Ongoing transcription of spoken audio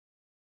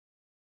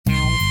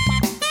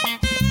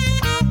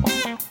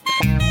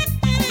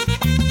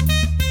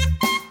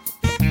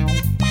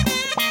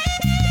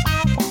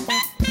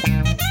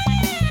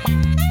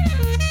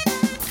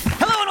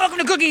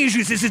Cooking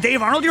Issues. This is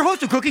Dave Arnold, your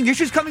host of Cooking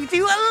Issues, coming to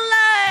you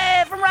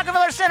live from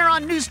Rockefeller Center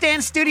on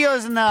Newsstand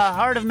Studios in the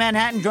heart of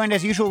Manhattan. Joined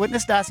as usual with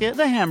Nastasia,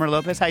 the Hammer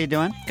Lopez. How you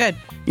doing? Good.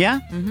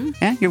 Yeah? Mm-hmm.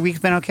 Yeah? Your week's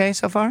been okay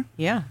so far?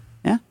 Yeah.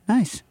 Yeah?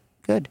 Nice.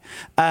 Good.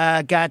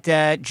 Got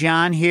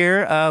John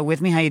here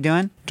with me. How you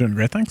doing? Doing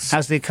great, thanks.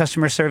 How's the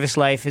customer service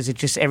life? Is it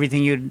just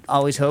everything you'd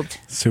always hoped?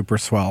 Super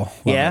swell.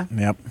 Love Yeah? it.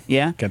 Yep.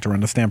 Yeah? Get to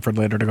run to Stanford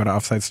later to go to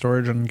offsite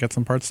storage and get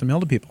some parts to mail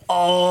to people.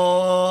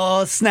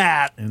 Oh,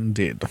 snap.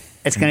 Indeed.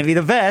 It's going to be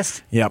the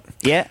best. Yep.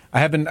 Yeah. I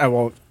have been,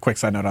 quick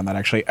side note on that,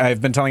 actually.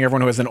 I've been telling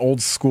everyone who has an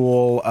old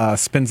school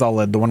Spinzall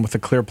lid, the one with the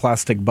clear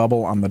plastic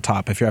bubble on the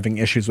top, if you're having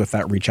issues with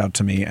that, reach out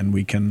to me and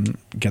we can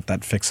get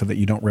that fixed so that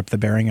you don't rip the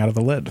bearing out of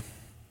the lid.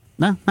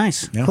 No,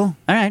 nice. Yeah. Cool.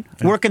 All right.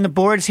 Yeah. Working the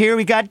boards here.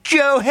 We got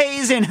Joe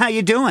Hazen. How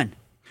you doing?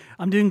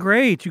 I'm doing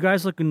great. You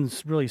guys looking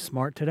really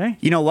smart today.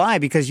 You know why?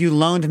 Because you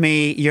loaned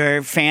me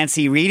your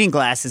fancy reading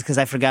glasses because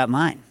I forgot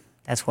mine.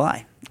 That's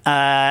why.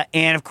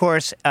 And, of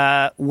course,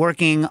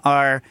 working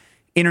our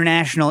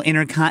international,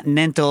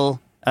 intercontinental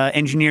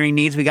engineering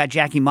needs, we got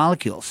Jackie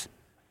Molecules.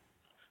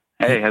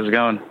 Hey, how's it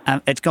going?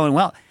 It's going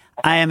well.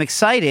 I am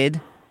excited,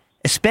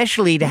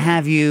 especially to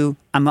have you.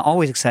 I'm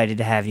always excited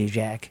to have you,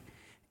 Jack,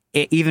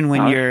 even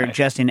when you're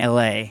just in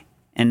L.A.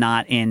 and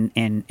not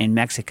in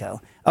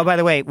Mexico. Oh, by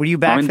the way, were you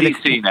back I'm for in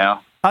D.C.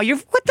 now. Oh,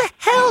 what the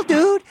hell,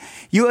 dude?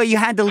 You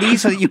had to leave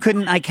so that you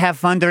couldn't have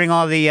fun during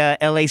all the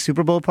L.A.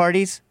 Super Bowl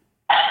parties?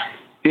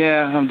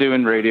 Yeah, I'm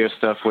doing radio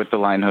stuff with the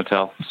Line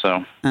Hotel,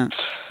 so.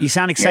 You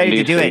sound excited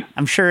to do DC. it.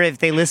 I'm sure if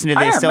they listen to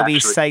I this, am, they'll be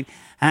actually. psyched.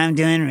 I'm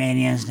doing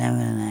radio stuff.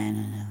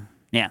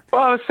 Yeah.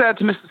 Well, I was sad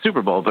to miss the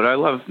Super Bowl, but I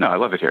love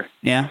it here.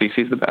 Yeah.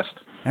 DC's the best.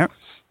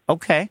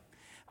 Okay.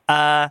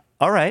 All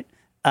right.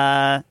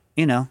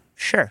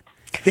 Sure.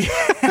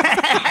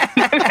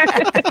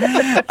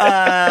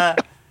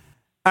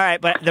 All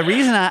right, but the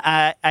reason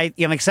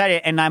I'm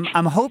excited, and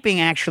I'm hoping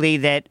actually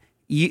that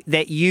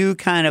you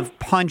kind of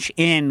punch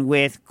in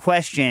with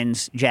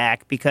questions,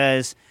 Jack,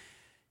 because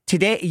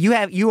today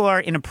you are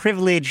in a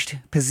privileged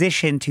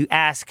position to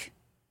ask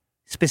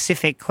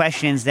specific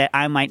questions that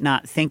I might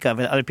not think of,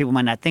 or other people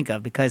might not think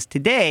of, because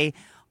today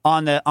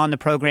on the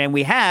program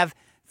we have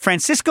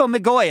Francisco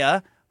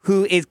Migoya,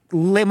 who is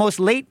latest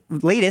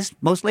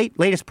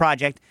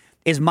project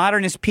is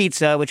Modernist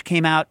Pizza, which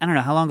came out, I don't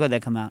know, how long ago did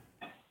that come out?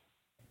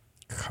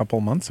 A couple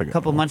months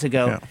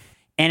ago. Yeah.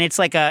 And it's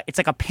like a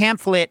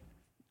pamphlet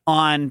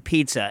on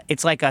pizza.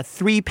 It's like a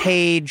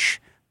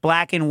 3-page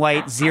black and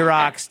white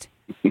Xeroxed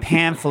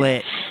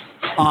pamphlet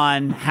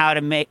on how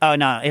to make. Oh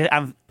no,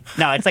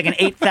 it's like an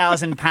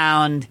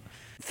 8,000-pound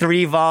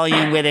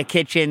 3-volume with a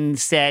kitchen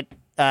set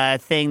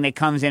thing that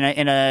comes in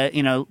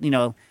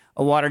a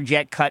water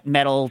jet cut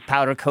metal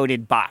powder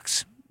coated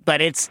box.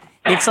 But it's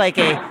like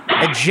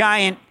a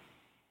giant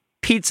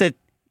pizza,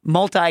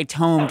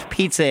 multi-tomed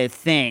pizza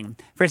thing.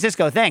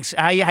 Francisco, thanks.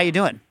 How you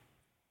doing?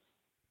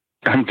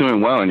 I'm doing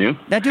well, and you?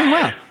 Doing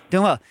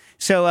well.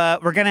 So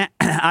we're going to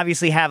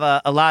obviously have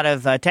a lot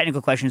of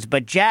technical questions,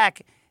 but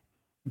Jack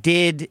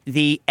did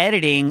the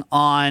editing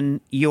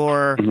on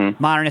your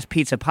Modernist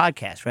Pizza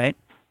podcast, right?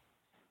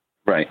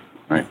 Right.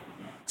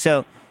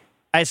 So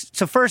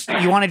first,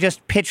 you want to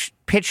just pitch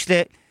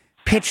the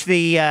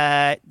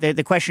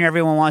question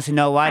everyone wants to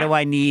know. Why do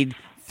I need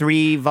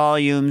 3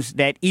 volumes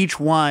that each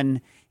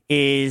one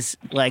is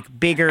like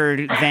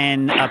bigger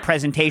than a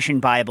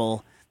presentation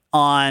Bible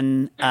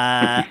on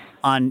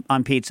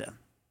pizza?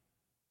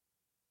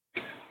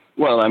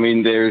 Well, I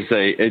mean, there's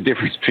a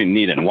difference between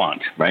need and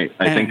want, right?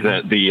 I think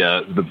that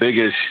the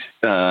biggest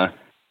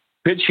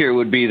pitch here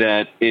would be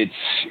that it's,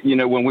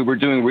 when we were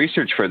doing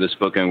research for this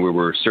book and we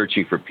were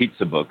searching for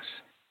pizza books,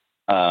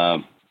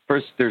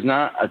 first, there's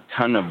not a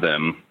ton of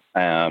them.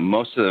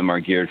 Most of them are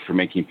geared for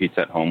making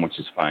pizza at home, which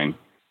is fine.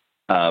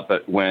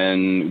 But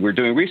when we're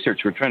doing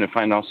research, we're trying to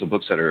find also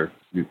books that are,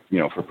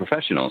 for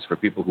professionals, for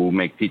people who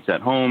make pizza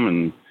at home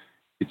and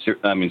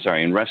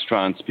in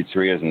restaurants,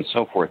 pizzerias, and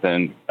so forth.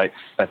 And I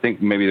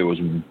think maybe there was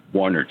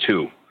 1 or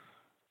 2.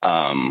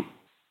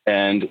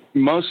 And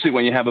mostly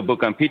when you have a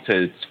book on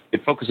pizza,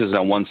 it focuses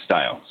on one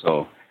style.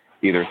 So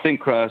either thin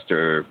crust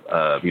or,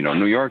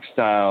 New York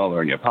style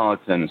or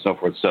Neapolitan and so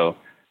forth. So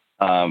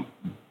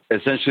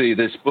essentially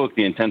this book,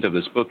 the intent of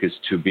this book is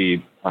to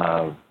be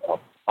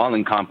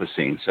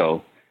all-encompassing.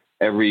 So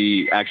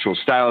every actual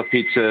style of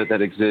pizza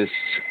that exists,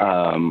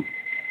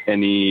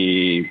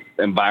 any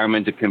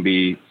environment it can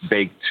be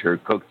baked or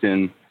cooked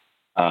in,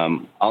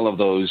 all of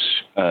those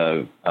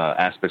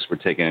aspects were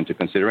taken into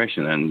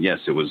consideration. And yes,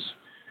 it was,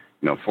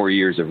 4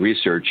 years of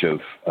research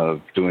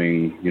of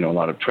doing, a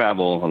lot of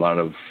travel, a lot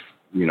of,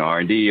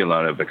 R&D, a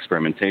lot of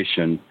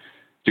experimentation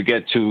to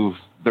get to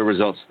the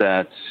results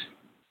that,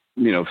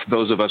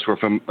 those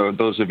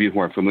of you who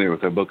are familiar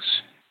with our books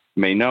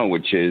may know,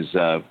 which is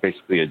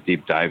basically a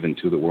deep dive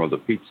into the world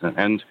of pizza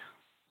and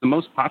the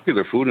most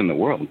popular food in the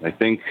world. I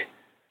think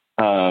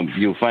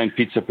you'll find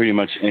pizza pretty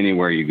much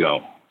anywhere you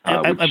go.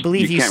 I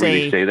believe you can't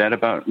really say that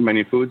about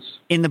many foods.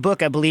 In the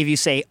book, I believe you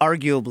say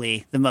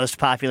arguably the most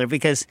popular,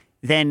 because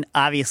then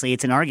obviously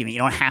it's an argument. You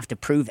don't have to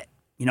prove it.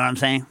 You know what I'm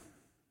saying?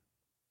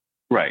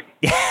 Right.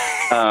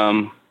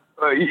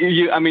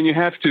 I mean, you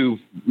have to.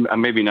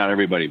 Maybe not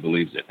everybody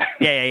believes it.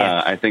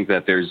 Yeah. I think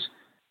that there's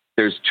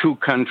two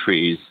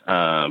countries,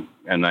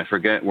 and I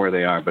forget where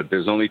they are, but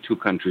there's only two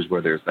countries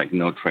where there's like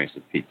no trace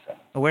of pizza.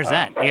 Well, where's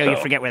that? You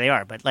forget where they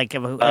are, but like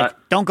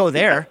don't go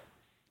there.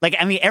 Like,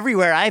 I mean,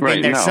 everywhere I've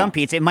been, there's some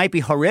pizza. It might be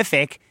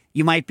horrific.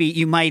 You might.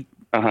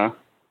 Uh-huh.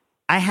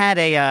 I had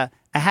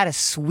a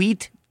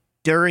sweet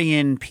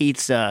durian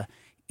pizza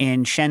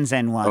in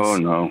Shenzhen once. Oh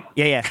no.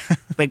 Yeah.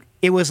 Like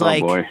it was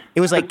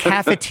like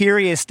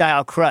cafeteria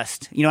style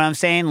crust. You know what I'm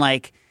saying?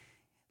 Like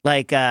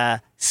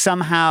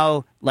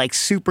somehow like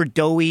super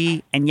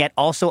doughy and yet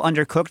also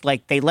undercooked.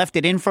 Like they left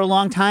it in for a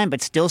long time,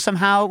 but still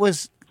somehow it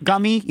was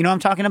gummy. You know what I'm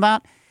talking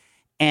about?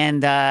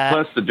 And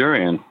plus the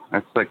durian.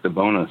 That's like the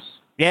bonus.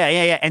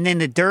 Yeah. And then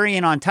the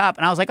durian on top.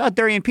 And I was like, oh,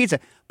 durian pizza.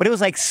 But it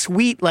was like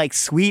sweet.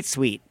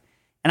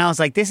 And I was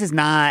like, this is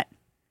not...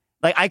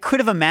 Like, I could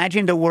have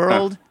imagined a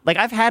world... Like,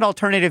 I've had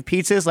alternative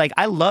pizzas. Like,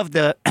 I love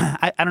the...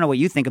 I don't know what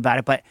you think about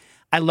it, but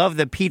I love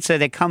the pizza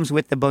that comes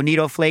with the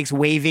Bonito flakes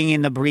waving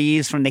in the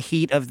breeze from the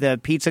heat of the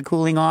pizza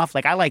cooling off.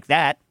 Like, I like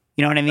that.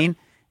 You know what I mean?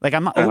 Like,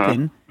 I'm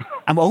open.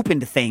 I'm open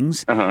to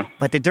things.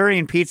 But the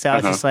durian pizza, I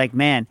was just like,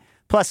 man.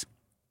 Plus,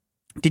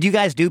 did you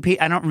guys do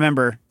pizza? I don't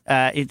remember.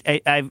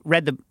 I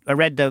read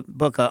the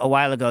book a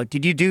while ago.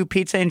 Did you do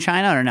pizza in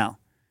China or no?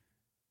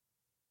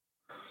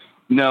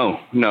 No,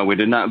 we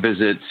did not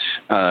visit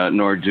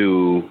nor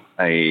do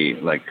a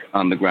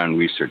on the ground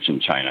research in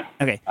China.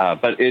 Okay,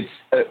 but it's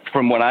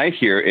from what I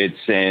hear, it's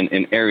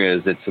in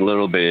areas that's a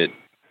little bit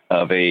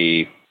of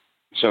a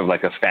sort of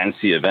like a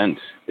fancy event.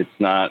 It's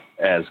not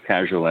as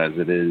casual as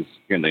it is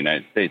here in the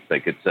United States.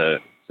 Like it's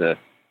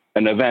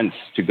an event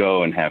to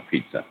go and have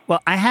pizza.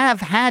 Well, I have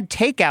had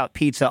takeout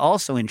pizza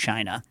also in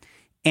China,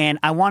 and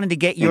I wanted to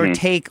get your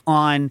take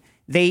on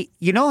the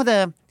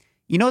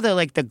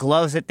like the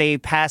gloves that they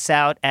pass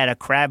out at a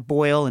crab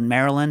boil in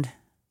Maryland?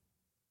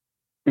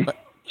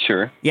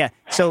 Sure. Yeah.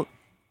 So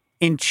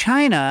in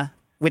China,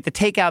 with the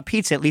takeout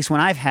pizza, at least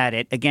when I've had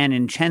it, again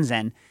in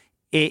Shenzhen,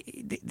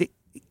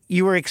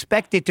 you were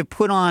expected to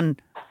put on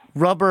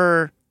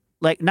rubber,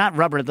 like not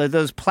rubber,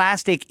 those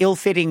plastic,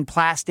 ill-fitting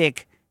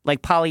plastic,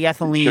 like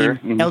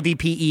polyethylene,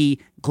 LDPE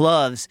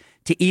gloves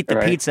to eat the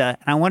pizza.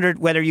 And I wondered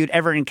whether you'd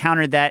ever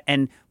encountered that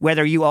and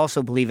whether you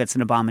also believe it's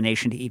an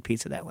abomination to eat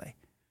pizza that way.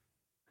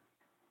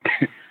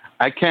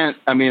 I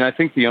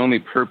think the only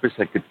purpose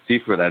I could see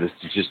for that is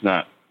to just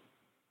not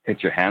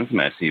get your hands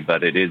messy,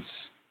 but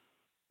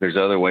there's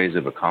other ways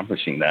of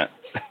accomplishing that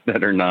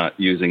are not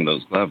using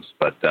those gloves.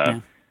 But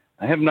I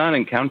have not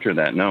encountered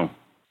that, no.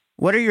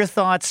 What are your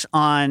thoughts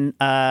on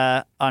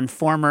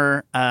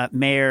former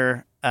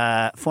Mayor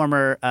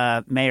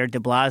de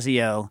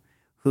Blasio,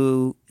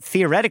 who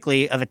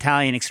theoretically of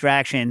Italian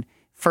extraction,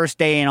 first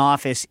day in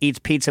office, eats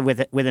pizza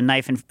with a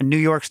knife and New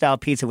York style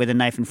pizza with a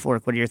knife and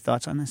fork? What are your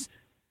thoughts on this?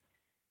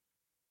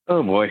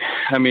 Oh boy.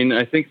 I mean,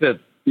 I think that,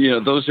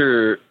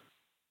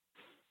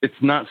 it's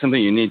not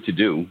something you need to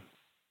do.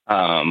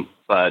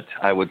 But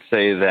I would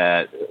say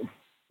that,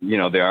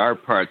 there are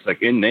parts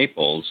like in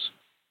Naples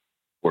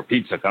where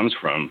pizza comes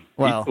from.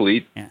 Well, people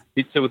eat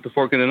pizza with the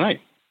fork and a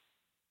knife.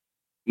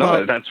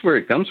 No, that's where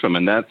it comes from.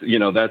 And that's,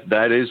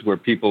 that is where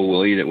people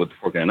will eat it with the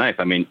fork and a knife.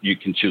 I mean, you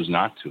can choose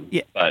not to.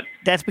 Yeah, but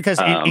that's because,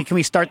 and can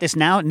we start this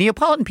now?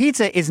 Neapolitan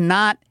pizza is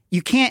not,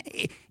 you can't,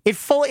 it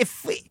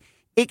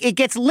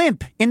gets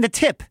limp in the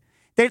tip.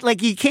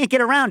 Like you can't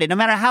get around it. No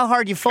matter how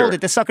hard you fold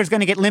it, the sucker's going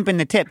to get limp in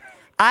the tip.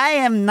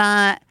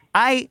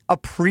 I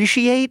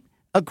appreciate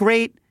a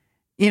great,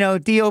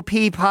 DOP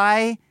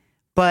pie,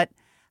 but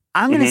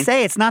I'm going to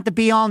say it's not the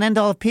be all and end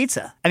all of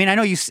pizza. I mean, I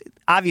know you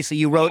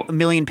wrote a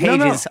million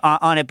pages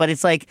on it, but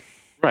it's like,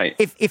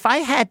 if I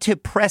had to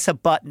press a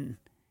button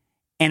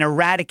and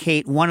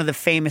eradicate one of the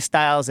famous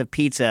styles of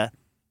pizza,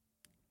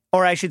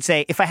 or I should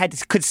say, if I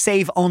could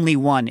save only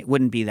one, it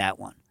wouldn't be that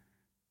one.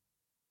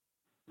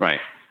 Right.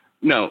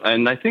 No,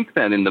 and I think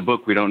that in the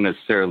book we don't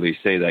necessarily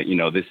say that,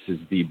 this is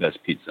the best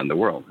pizza in the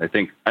world. I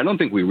don't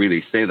think we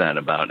really say that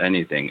about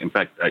anything. In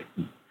fact,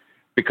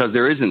 because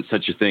there isn't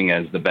such a thing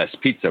as the best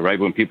pizza, right?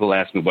 When people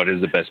ask me what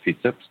is the best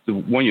pizza, it's the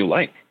one you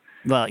like.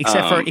 Well,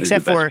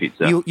 except for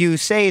you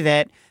say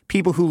that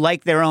people who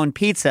like their own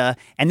pizza,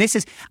 and this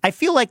is, I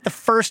feel like the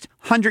first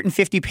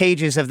 150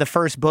 pages of the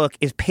first book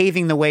is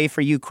paving the way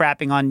for you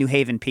crapping on New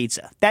Haven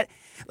pizza. That,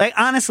 like,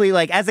 honestly,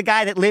 like as a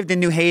guy that lived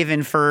in New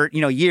Haven for,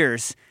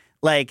 years,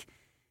 like,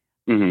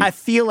 I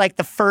feel like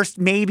the first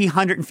maybe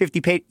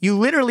 150 pages, you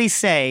literally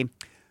say,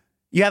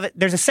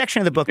 there's a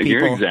section of the book, and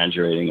people. You're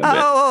exaggerating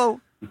a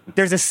bit.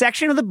 There's a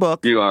section of the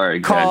book. You are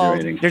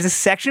exaggerating. There's a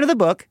section of the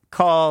book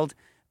called,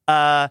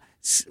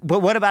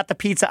 What About the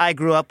Pizza I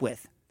Grew Up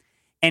With?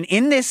 And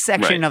in this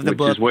section of the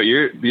book. Which is what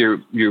you're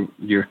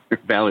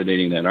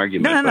validating that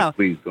argument. No.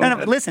 Please go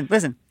ahead.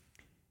 Listen.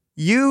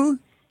 You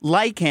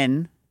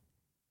liken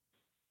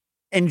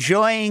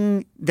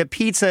enjoying the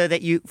pizza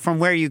from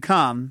where you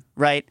come,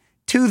 right,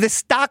 to the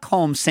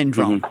Stockholm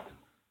Syndrome.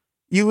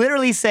 You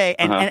literally say,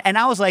 and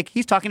I was like,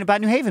 he's talking about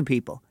New Haven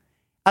people.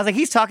 I was like,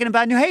 he's talking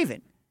about New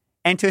Haven.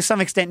 And to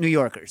some extent, New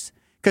Yorkers.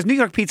 because New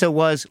York pizza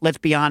was, let's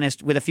be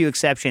honest, with a few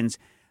exceptions,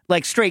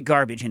 like straight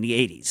garbage in the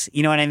 80s.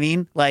 You know what I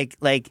mean? Like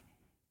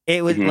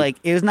it was like,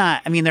 it was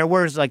not, I mean, there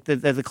was like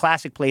the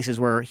classic places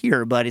were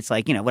here, but it's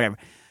like, whatever.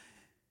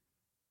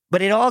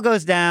 But it all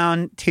goes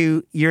down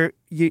to you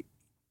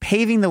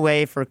paving the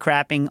way for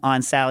crapping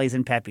on Sally's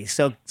and Pepe's.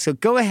 So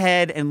go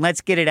ahead and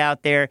let's get it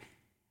out there.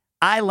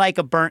 I like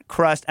a burnt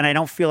crust, and I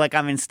don't feel like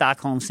I'm in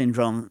Stockholm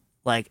Syndrome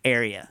like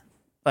area.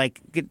 Like,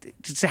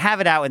 just have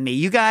it out with me.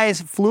 You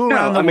guys flew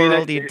around the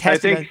world. You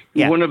tested. I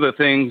think one of the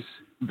things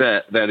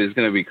that is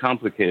going to be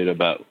complicated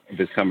about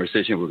this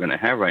conversation we're going to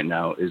have right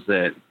now is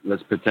that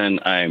let's pretend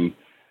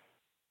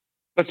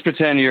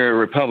you're a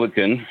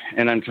Republican,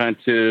 and I'm trying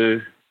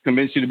to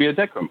convince you to be a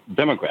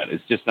Democrat.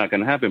 It's just not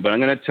going to happen. But I'm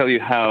going to tell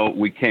you how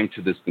we came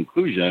to this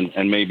conclusion,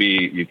 and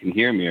maybe you can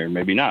hear me or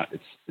maybe not.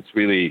 It's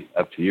really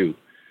up to you.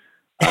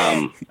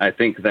 I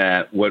think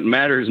that what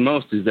matters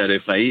most is that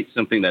if I eat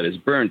something that is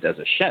burnt as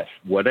a chef,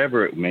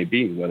 whatever it may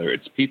be, whether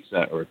it's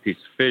pizza or a piece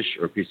of fish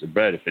or a piece of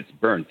bread, if it's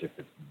burnt,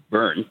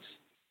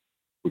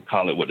 we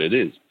call it what it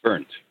is,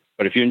 burnt.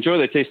 But if you enjoy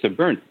the taste of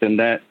burnt, then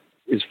that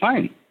is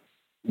fine.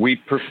 We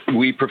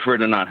prefer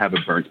to not have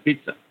a burnt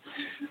pizza.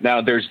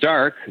 Now, there's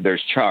dark,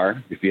 there's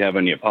char. If you have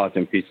a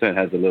Neapolitan pizza, it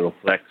has a little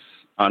flecks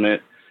on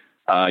it.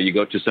 You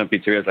go to some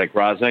pizzerias like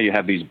Raza, you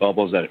have these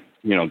bubbles that,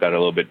 got a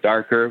little bit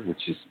darker,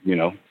 which is,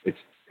 it's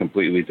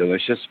completely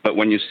delicious. But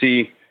when you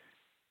see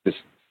this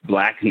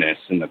blackness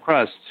in the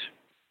crust,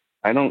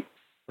 I don't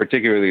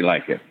particularly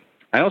like it.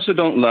 I also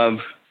don't love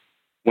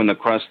when the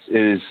crust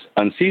is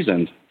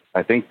unseasoned.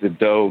 I think the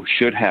dough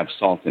should have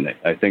salt in it.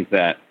 I think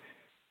that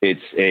if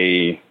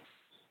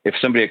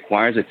somebody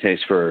acquires a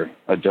taste for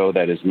a dough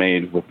that is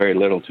made with very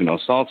little to no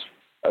salt,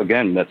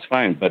 again, that's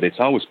fine. But it's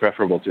always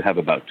preferable to have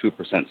about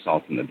 2%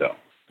 salt in the dough.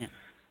 Yeah.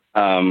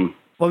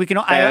 Well,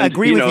 I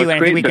agree with you, and I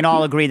think we can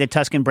all agree that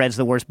Tuscan bread's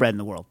the worst bread in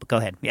the world. But go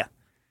ahead, yeah.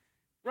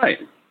 Right,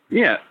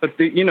 yeah, but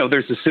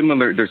there's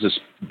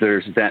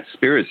that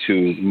spirit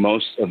to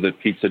most of the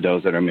pizza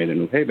doughs that are made in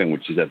New Haven,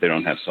 which is that they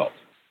don't have salt.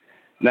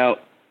 Now,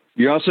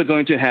 you're also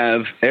going to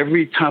have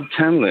every top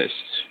 10 list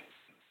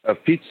of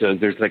pizza.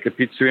 There's like a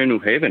pizzeria in New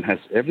Haven. Has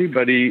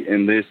everybody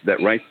in this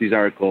that writes these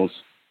articles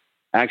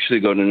actually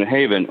go to New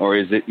Haven, or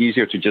is it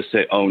easier to just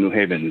say, "Oh, New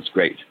Haven is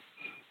great"?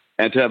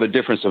 And to have a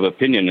difference of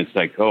opinion, it's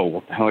like, oh,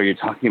 what the hell are you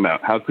talking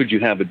about? How could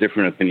you have a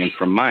different opinion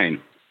from mine?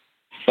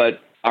 But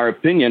our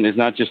opinion is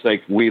not just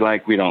like, we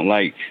don't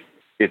like.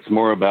 It's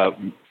more about,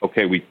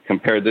 okay, we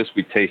compared this,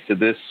 we tasted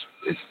this.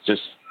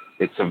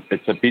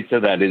 It's a pizza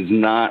that is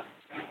not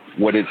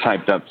what it's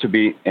hyped up to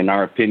be, in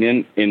our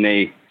opinion.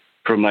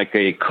 From like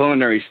a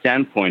culinary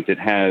standpoint,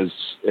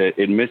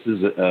 it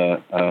misses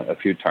a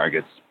few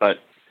targets. But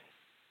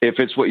if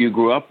it's what you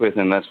grew up with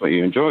and that's what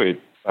you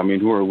enjoyed, I mean,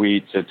 who are we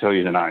to tell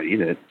you to not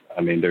eat it? I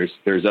mean,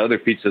 there's other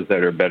pizzas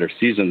that are better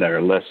seasoned, that are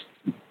less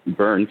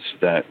burnt,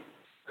 that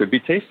could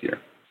be tastier.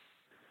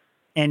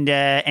 And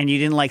you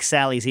didn't like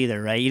Sally's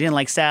either, right? You didn't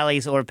like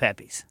Sally's or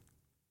Pepe's.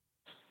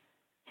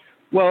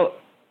 Well,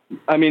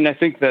 I mean, I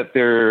think that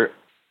there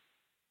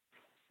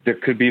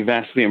could be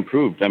vastly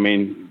improved. I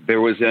mean, there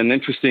was an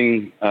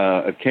interesting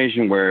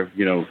occasion where,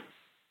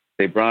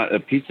 they brought a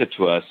pizza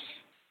to us.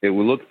 It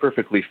looked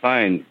perfectly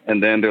fine.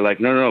 And then they're like,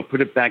 no, put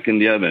it back in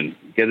the oven,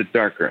 get it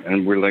darker.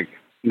 And we're like,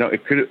 no,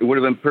 it would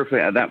have been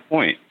perfect at that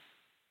point.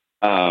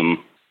 But,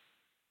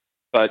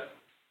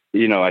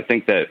 I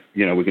think that,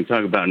 we can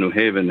talk about New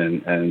Haven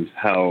and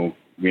how,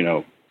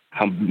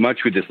 how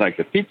much we dislike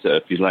the pizza,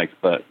 if you like,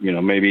 but,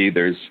 maybe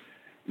there's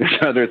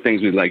other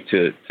things we'd like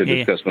to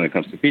discuss when it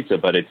comes to pizza,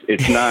 but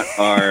it's not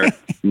our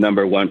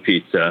number one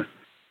pizza.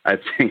 I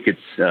think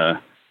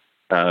it's,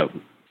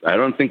 I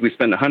don't think we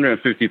spent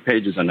 150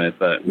 pages on it,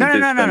 but we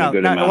did spend a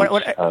good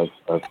amount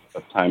of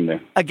time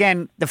there.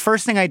 Again, the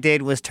first thing I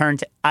did was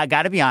I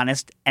got to be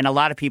honest, and a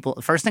lot of people,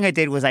 the first thing I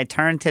did was I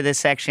turned to this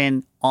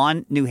section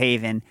on New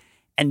Haven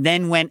and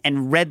then went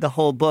and read the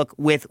whole book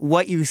with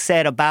what you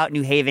said about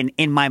New Haven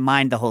in my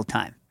mind the whole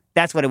time.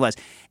 That's what it was.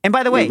 And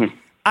by the way,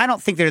 I don't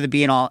think they're the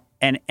be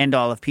and end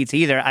all of pizza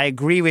either. I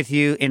agree with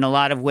you in a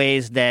lot of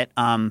ways that,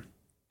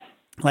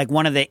 like,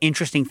 one of the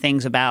interesting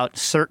things about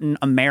certain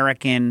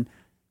American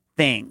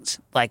things,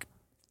 like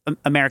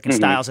American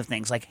styles of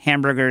things, like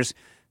hamburgers,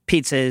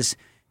 pizzas,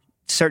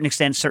 certain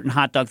extent, certain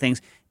hot dog things.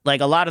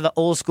 Like, a lot of the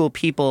old school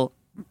people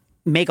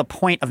make a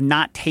point of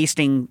not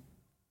tasting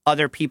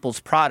other people's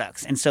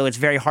products, and so it's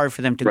very hard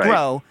for them to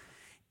grow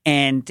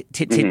and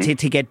to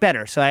get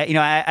better. So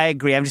I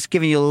agree. I'm just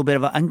giving you a little bit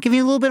of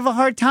a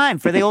hard time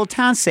for the old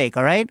town's sake.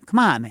 All right, come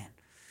on, man.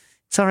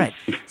 It's all right.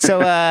 So,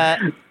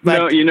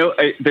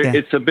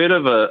 it's a bit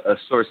of a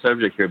sore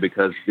subject here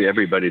because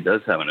everybody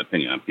does have an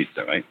opinion on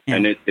pizza, right? Yeah.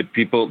 And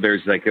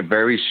there's like a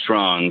very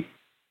strong.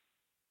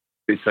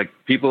 It's like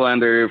people on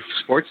their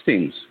sports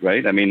teams,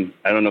 right? I mean,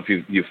 I don't know if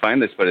you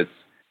find this, but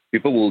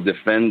people will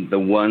defend the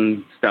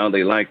one style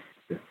they like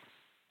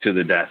to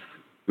the death,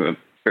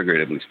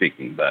 figuratively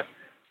speaking. But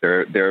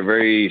there are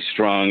very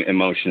strong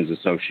emotions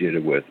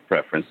associated with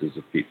preferences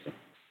of pizza,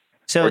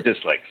 or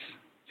dislikes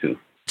too.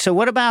 So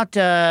what about?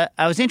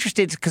 I was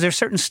interested because there's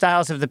certain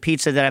styles of the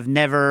pizza that I've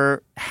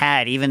never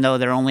had, even though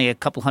they're only a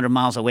couple hundred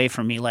miles away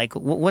from me. Like,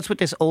 what's with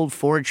this Old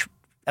Forge?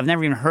 I've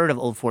never even heard of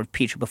Old Forge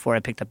pizza before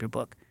I picked up your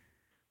book.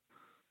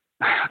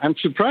 I'm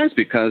surprised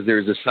because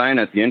there's a sign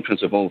at the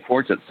entrance of Old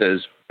Forge that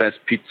says "Best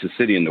Pizza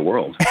City in the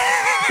World,"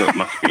 so it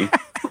must be.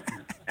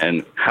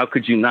 And how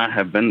could you not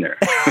have been there?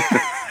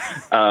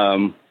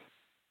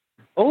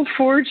 Old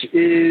Forge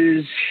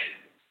is,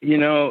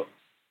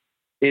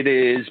 it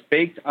is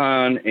baked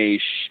on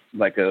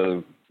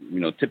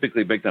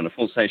typically baked on a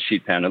full-size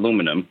sheet pan,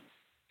 aluminum.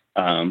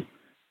 The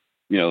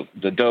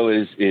dough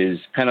is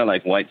kind of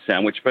like white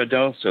sandwich bread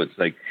dough, so it's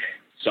like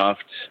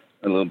soft,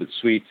 a little bit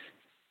sweet.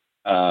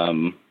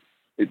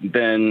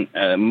 Then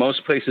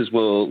most places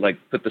will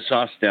put the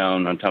sauce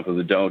down on top of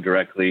the dough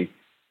directly,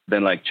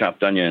 then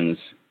chopped onions,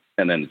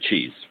 and then the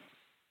cheese.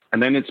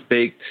 And then it's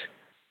baked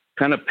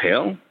kind of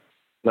pale,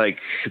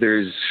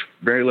 there's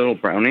very little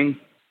browning.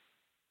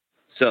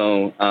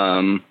 So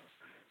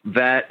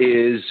that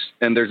is,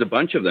 and there's a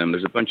bunch of them.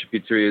 There's a bunch of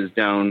pizzerias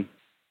down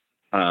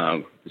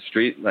the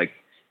street. I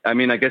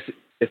guess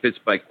if it's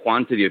by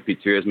quantity of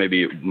pizzerias,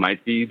 maybe it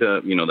might be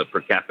the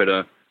per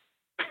capita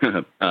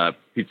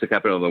pizza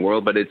capital of the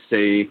world, but it's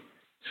a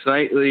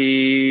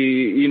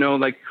slightly,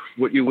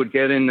 what you would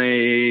get in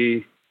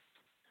a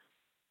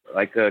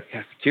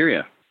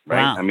cafeteria,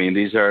 right? Wow.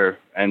 These are,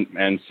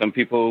 and some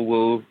people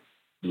will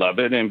love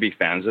it and be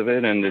fans of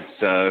it, and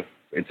it's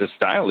a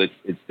style.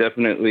 It's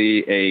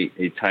definitely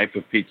a type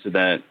of pizza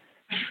that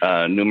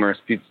numerous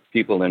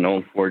people in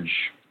Old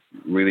Forge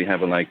really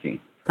have a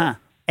liking. Huh.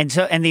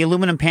 And the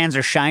aluminum pans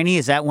are shiny.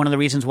 Is that one of the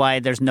reasons why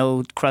there's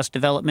no crust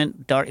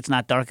development? Dark. It's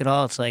not dark at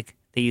all. It's like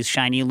they use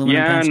shiny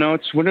aluminum pans. Yeah, no,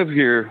 it's one of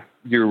your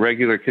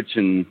regular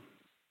kitchen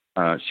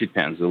sheet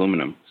pans,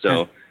 aluminum.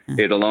 So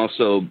it'll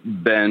also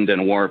bend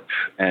and warp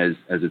as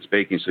it's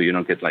baking, so you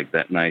don't get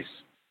that nice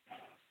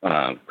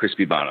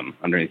crispy bottom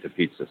underneath the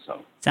pizza.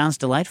 So sounds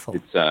delightful.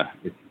 It's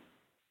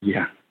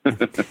yeah.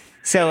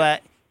 So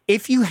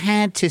if you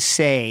had to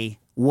say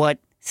what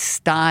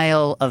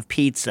style of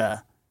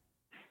pizza,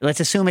 let's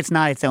assume it's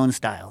not its own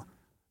style,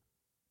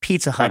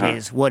 Pizza Hut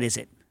is, what is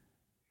it?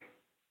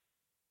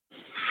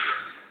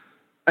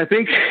 I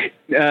think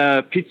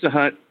Pizza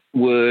Hut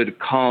would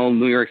call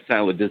New York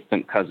style a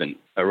distant cousin,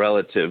 a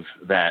relative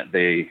that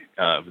they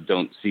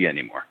don't see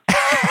anymore.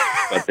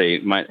 But they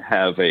might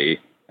have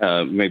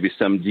maybe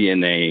some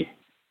DNA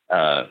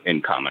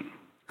in common.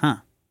 Huh.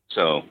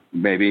 So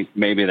maybe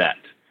that.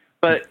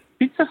 But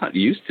Pizza Hut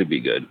used to be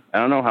good. I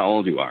don't know how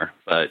old you are,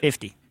 but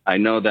 50. I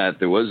know that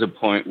there was a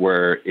point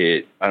where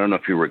I don't know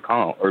if you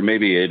recall, or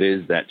maybe it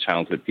is that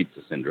childhood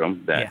pizza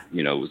syndrome that,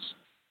 was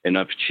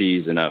enough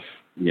cheese, enough,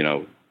 big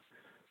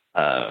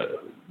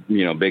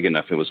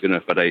enough, it was good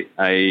enough. But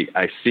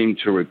I seem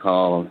to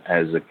recall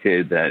as a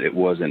kid that it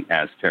wasn't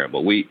as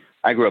terrible.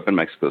 I grew up in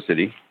Mexico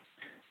City,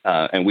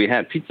 and we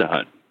had Pizza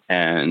Hut,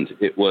 and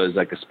it was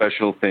like a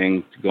special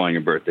thing to go on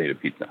your birthday to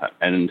Pizza Hut.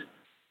 And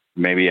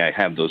maybe I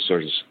have those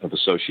sorts of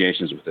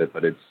associations with it,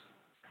 but it's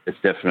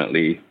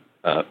definitely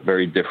a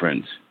very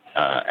different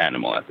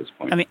animal at this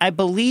point. I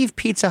believe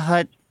Pizza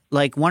Hut,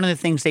 one of the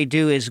things they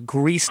do is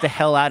grease the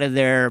hell out of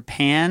their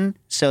pan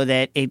so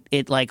that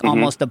it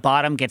almost the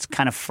bottom gets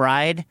kind of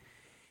fried.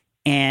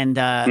 And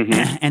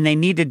and they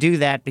need to do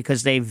that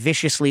because they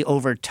viciously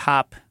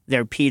overtop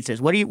their pizzas.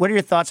 What are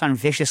your thoughts on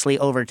viciously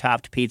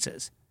overtopped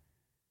pizzas?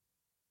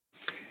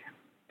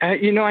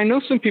 I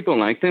know some people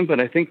like them, but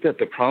I think that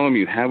the problem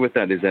you have with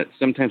that is that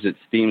sometimes it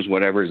steams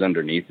whatever's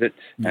underneath it,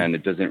 and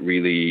it doesn't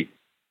really,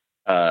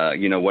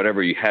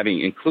 whatever you're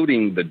having,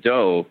 including the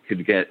dough,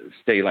 could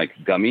stay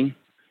gummy.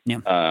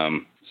 Yeah.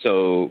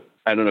 So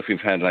I don't know if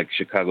you've had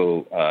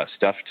Chicago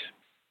stuffed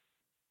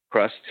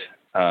crust.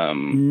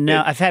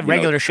 No, I've had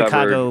regular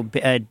Chicago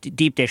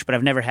deep dish, but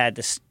I've never had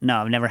this. No,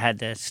 I've never had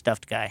the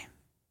stuffed guy.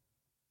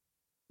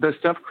 The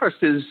stuffed crust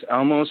is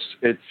almost,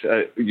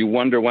 you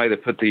wonder why they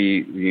put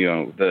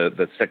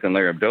the second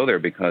layer of dough there,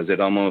 because it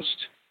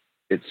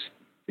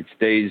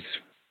stays,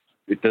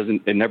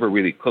 it never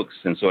really cooks.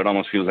 And so it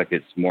almost feels like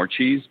it's more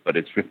cheese, but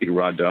it's really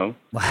raw dough.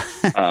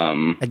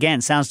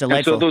 Again, sounds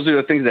delightful. So those are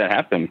the things that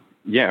happen.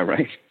 Yeah,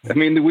 right.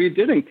 We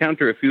did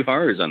encounter a few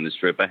horrors on this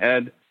trip. I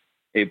had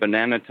a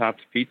banana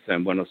topped pizza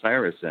in Buenos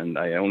Aires, and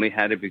I only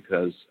had it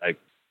because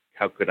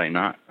how could I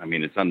not?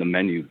 It's on the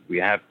menu. We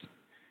have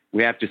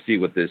to see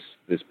what this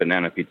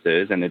banana pizza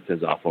is, and it's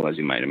as awful as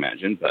you might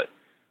imagine. But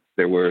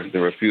there were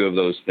a few of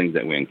those things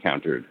that we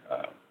encountered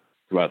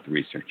throughout the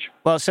research.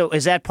 Well, so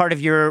is that part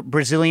of your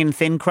Brazilian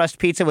thin crust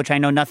pizza, which I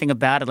know nothing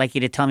about? I'd like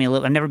you to tell me a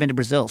little. I've never been to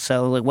Brazil,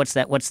 so what's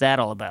that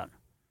all about?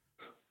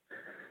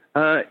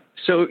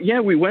 So yeah,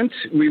 we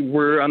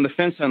were on the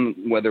fence on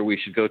whether we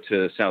should go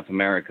to South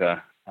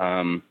America,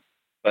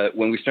 but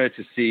when we started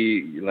to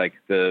see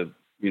the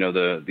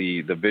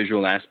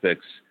visual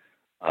aspects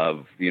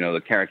of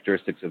the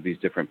characteristics of these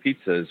different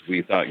pizzas,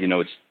 we thought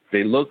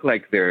they look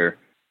like they're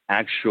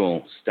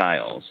actual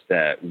styles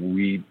that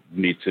we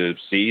need to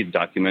see,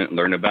 document,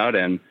 learn about,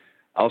 and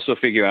also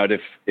figure out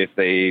if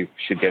they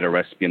should get a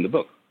recipe in the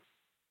book.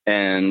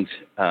 And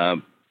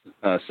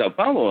Sao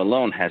Paulo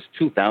alone has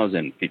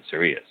 2,000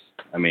 pizzerias.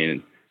 I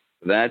mean,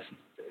 that's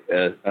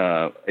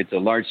it's a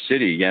large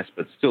city, yes,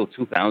 but still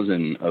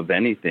 2,000 of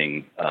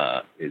anything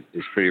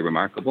is pretty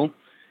remarkable.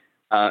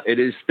 It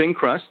is thin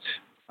crust.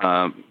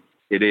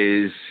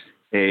 It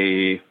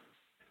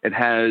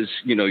has,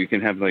 you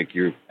can have like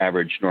your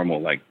average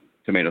normal like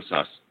tomato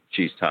sauce,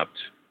 cheese topped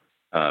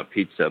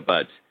pizza,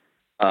 but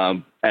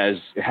as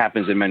it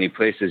happens in many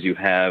places, you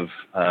have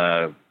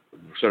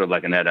sort of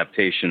like an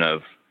adaptation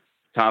of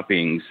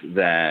toppings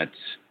that,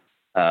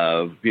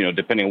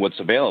 depending on what's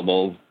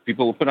available,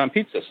 people will put on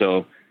pizza.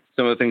 So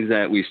some of the things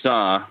that we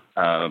saw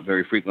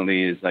very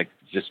frequently is like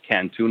just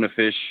canned tuna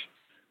fish.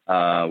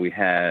 We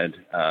had,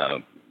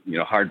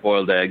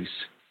 hard-boiled eggs.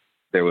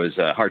 There was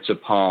hearts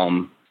of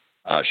palm.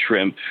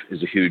 Shrimp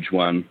is a huge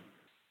one.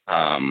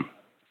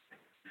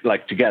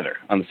 Like together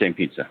on the same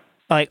pizza.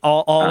 Like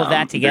all of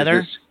that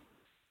together?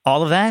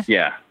 All of that?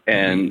 Yeah.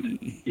 And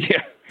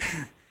yeah.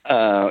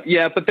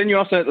 But then you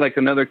also had like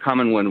another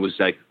common one was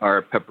like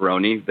our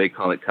pepperoni. They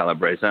call it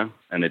calabresa,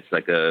 and it's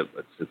like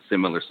it's a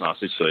similar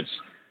sausage. So it's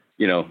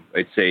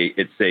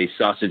a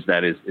sausage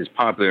that is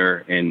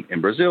popular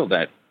in Brazil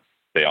that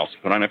they also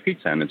put on a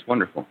pizza, and it's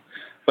wonderful.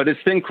 But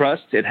it's thin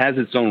crust. It has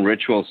its own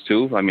rituals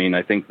too. I mean,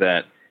 I think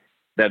that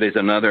is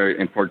another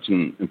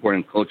important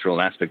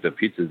cultural aspect of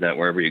pizza, is that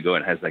wherever you go,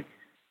 it has like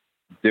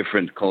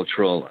different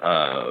cultural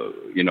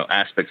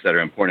aspects that are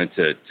important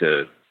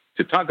to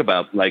talk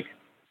about. Like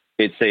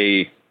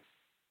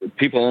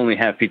people only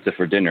have pizza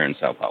for dinner in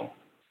Sao Paulo.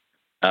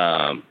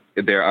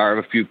 There are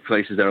a few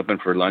places that open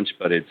for lunch,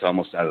 but it's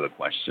almost out of the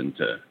question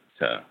to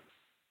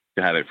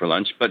have it for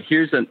lunch. But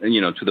here's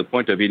to the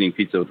point of eating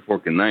pizza with a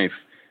fork and knife.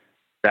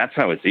 That's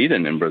how it's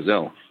eaten in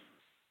Brazil.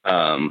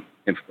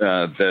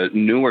 The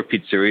newer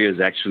pizzerias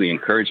actually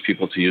encourage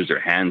people to use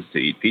their hands to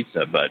eat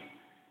pizza, but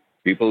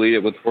people eat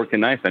it with fork and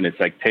knife, and it's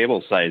like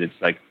table side.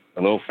 It's like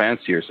a little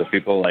fancier. So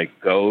people like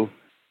go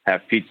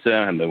have pizza,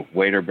 and the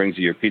waiter brings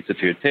you your pizza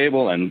to your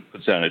table and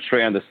puts it on a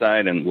tray on the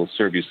side and will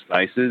serve you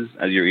slices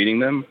as you're eating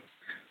them.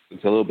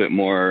 It's a little bit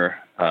more,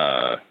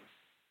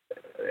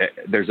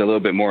 there's a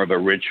little bit more of a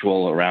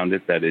ritual around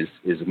it that is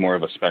more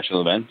of a special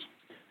event.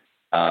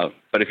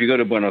 But if you go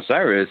to Buenos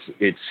Aires,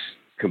 it's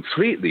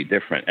completely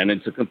different, and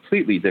it's a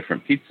completely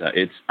different pizza.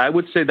 I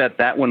would say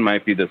that one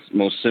might be the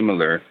most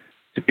similar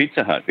to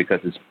Pizza Hut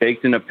because it's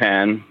baked in a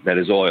pan that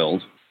is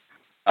oiled.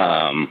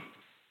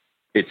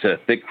 It's a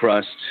thick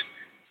crust,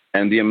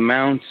 and the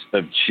amount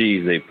of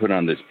cheese they put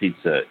on this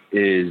pizza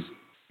is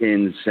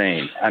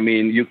insane. I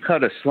mean, you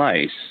cut a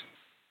slice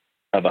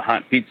of a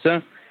hot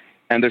pizza,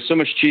 and there's so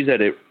much cheese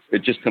that it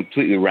just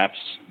completely wraps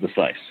the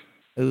slice.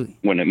 Ooh.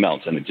 When it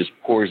melts, and it just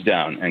pours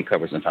down and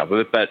covers on top of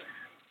it. But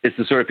it's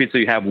the sort of pizza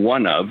you have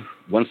one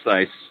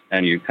slice,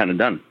 and you're kind of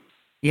done.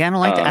 Yeah, I don't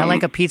like that. I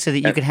like a pizza that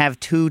you could have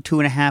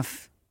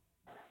 2.5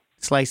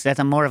 slices.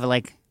 That's more of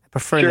I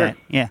prefer that.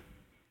 Yeah.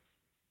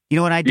 You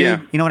know what I do?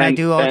 Yeah. You know what I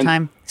do all the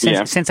time?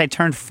 Since I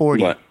turned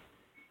 40. What?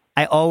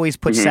 I always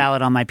put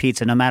salad on my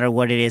pizza, no matter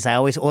what it is. I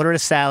always order a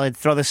salad,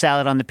 throw the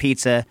salad on the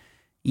pizza,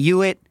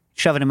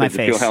 shove it in my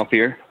face. Does it feel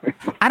healthier?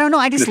 I don't know.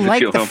 I just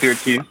like it feel healthier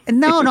to you?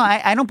 No,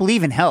 I don't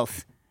believe in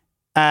health.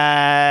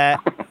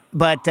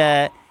 But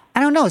I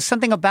don't know.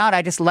 Something about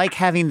I just like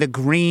having the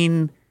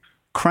green,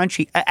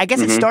 crunchy. I guess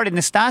it started.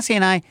 Nastasia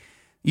and I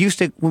used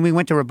to, when we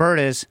went to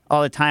Roberta's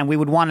all the time, we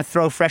would want to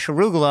throw fresh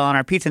arugula on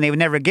our pizza, and they would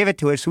never give it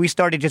to us. So we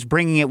started just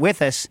bringing it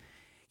with us.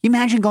 You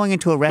imagine going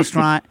into a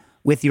restaurant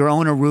with your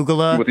own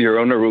arugula? With your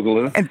own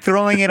arugula. And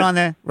throwing it on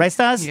the, right,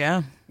 Stas?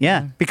 Yeah.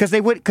 Yeah. Because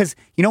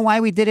you know why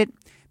we did it?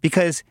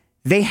 Because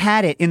they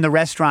had it in the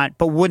restaurant,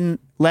 but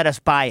wouldn't let us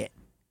buy it.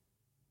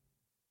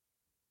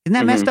 Isn't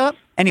that messed up?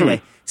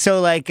 Anyway,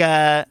 so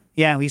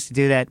we used to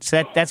do that.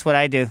 So that's what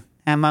I do.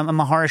 I'm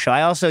a horror show.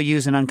 I also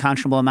use an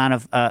unconscionable amount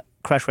of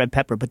crushed red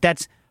pepper, but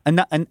that's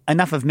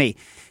enough of me.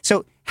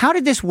 So how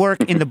did this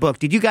work in the book?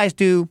 Did you guys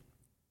do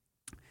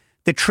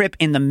the trip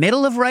in the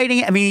middle of writing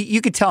it? I mean,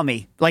 you could tell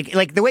me.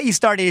 Like the way you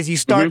started is you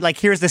start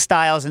here's the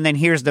styles and then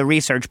here's the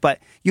research, but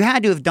you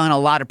had to have done a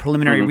lot of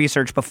preliminary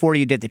research before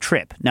you did the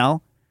trip,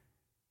 no?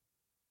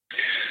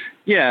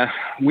 Yeah,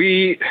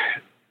 we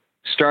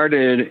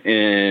started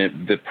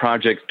in the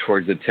project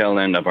towards the tail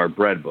end of our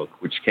bread book,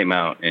 which came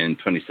out in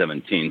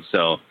 2017.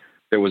 So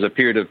there was a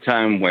period of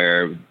time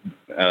where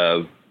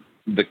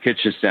the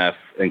kitchen staff,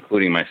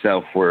 including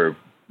myself, were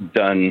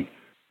done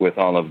with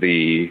all of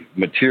the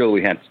material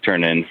we had to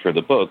turn in for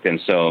the book. And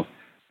so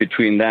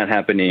between that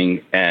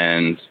happening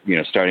and,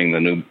 starting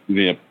the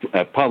new,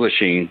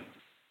 publishing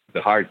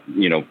the hard,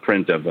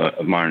 print of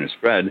Modernist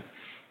Bread,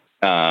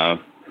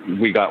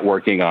 we got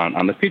working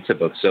on the pizza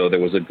book. So there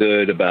was a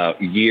good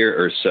about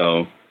year or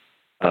so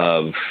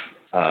of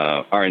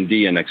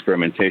R&D and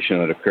experimentation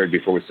that occurred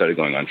before we started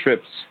going on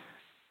trips.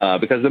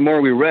 Because the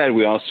more we read,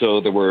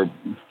 there were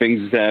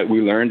things that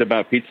we learned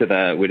about pizza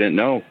that we didn't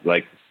know,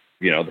 like,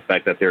 the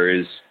fact that there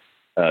is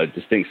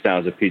distinct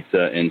styles of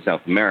pizza in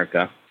South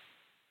America,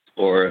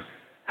 or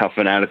how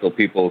fanatical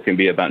people can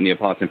be about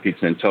Neapolitan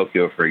pizza in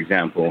Tokyo, for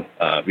example.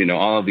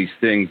 All of these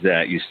things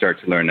that you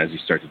start to learn as you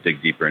start to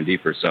dig deeper and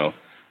deeper. So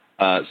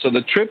So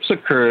the trips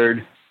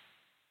occurred,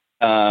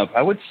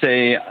 I would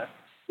say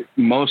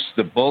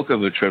the bulk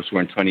of the trips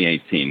were in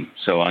 2018.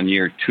 So on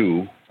year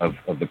 2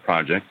 of the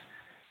project.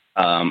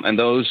 And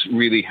those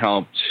really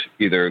helped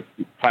either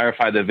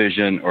clarify the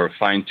vision or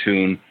fine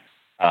tune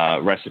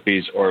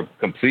recipes or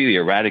completely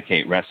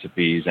eradicate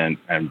recipes and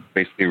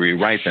basically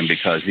rewrite them,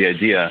 because the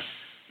idea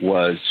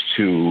was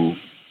to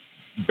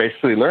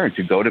basically learn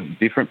to go to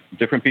different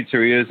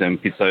pizzerias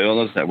and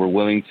pizzaiolos that were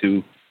willing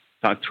to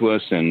talk to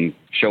us and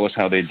show us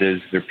how they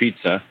did their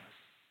pizza.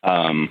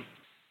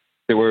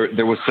 There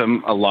was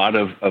a lot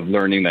of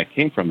learning that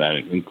came from that,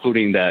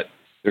 including that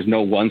there's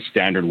no one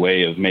standard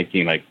way of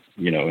making, like,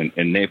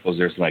 in Naples,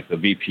 there's like the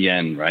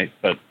VPN, right?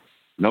 But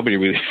nobody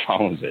really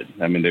follows it.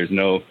 I mean,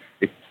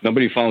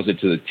 nobody follows it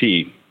to the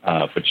T,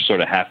 but you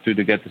sort of have to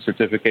get the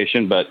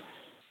certification. But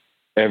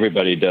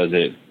everybody does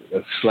it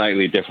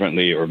slightly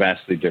differently or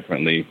vastly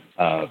differently.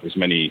 There's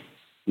many,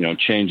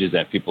 changes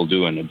that people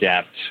do and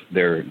adapt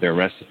their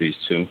recipes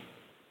to,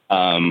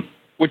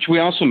 which we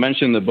also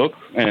mentioned in the book.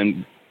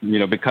 And,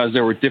 because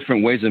there were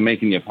different ways of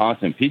making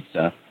Neapolitan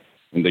pizza.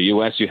 In the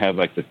U.S., you have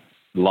like the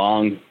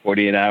long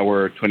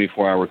 48-hour,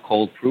 24-hour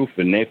cold proof.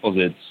 In Naples,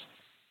 it's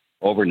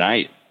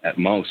overnight at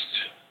most.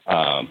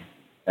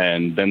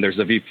 And then there's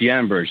a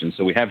VPN version.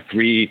 So we have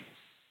 3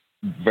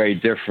 very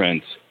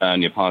different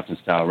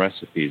Neapolitan-style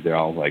recipes. They're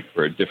all like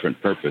for a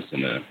different purpose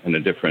and a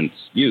different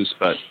use.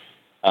 But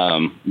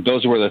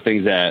those were the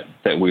things that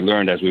we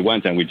learned as we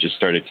went, and we just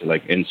started to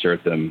like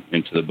insert them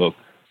into the book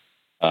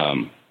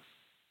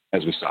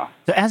as we saw.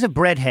 So as a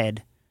breadhead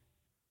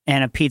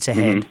and a pizza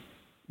head,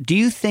 do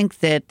you think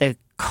that the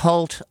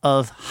cult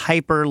of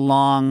hyper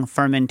long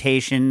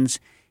fermentations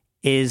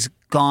is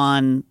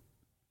gone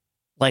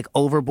like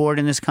overboard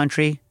in this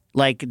country?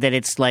 Like that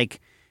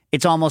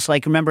it's almost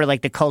like, remember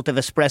like the cult of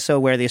espresso,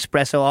 where the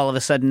espresso all of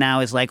a sudden now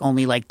is like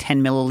only like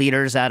 10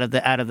 milliliters out of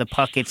the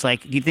puck. It's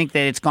like, do you think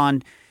that it's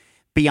gone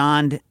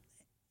beyond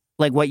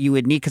like what you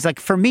would need? Because like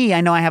for me,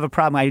 I know I have a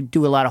problem. I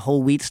do a lot of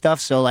whole wheat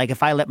stuff. So like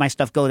if I let my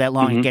stuff go that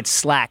long, it gets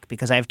slack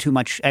because I have too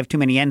many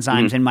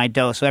enzymes in my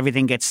dough. So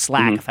everything gets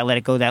slack if I let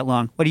it go that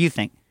long. What do you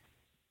think?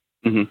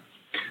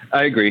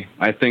 I agree.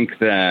 I think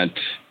that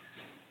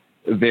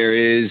there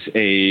is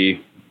a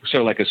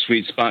sort of like a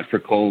sweet spot for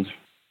cold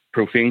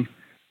proofing,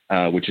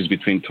 which is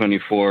between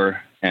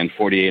 24 and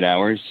 48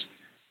 hours.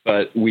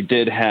 But we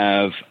did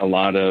have a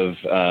lot of,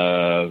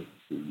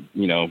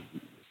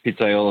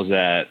 pizzaiolos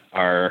that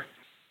are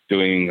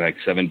doing like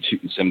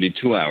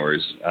 72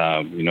 hours.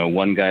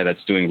 One guy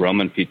that's doing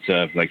Roman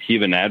pizza, like he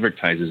even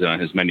advertises it on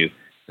his menu,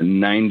 a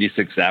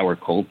 96-hour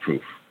cold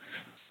proof.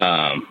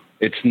 I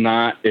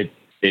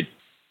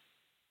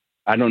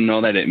don't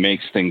know that it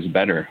makes things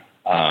better.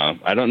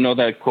 I don't know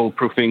that cold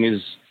proofing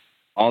is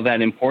all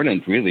that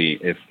important, really,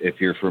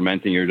 if you're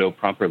fermenting your dough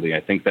properly.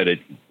 I think that it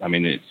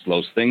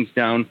slows things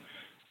down.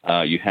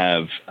 You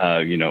have,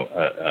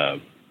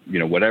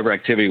 whatever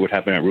activity would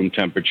happen at room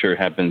temperature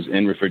happens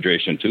in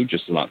refrigeration too,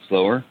 just a lot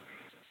slower.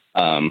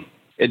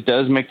 It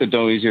does make the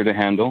dough easier to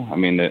handle. I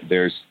mean,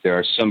 there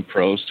are some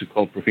pros to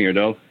cold proofing your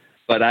dough,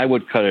 but I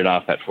would cut it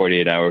off at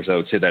 48 hours. I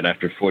would say that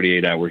after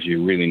 48 hours,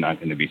 you're really not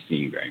going to be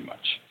seeing very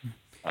much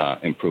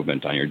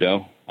improvement on your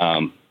dough.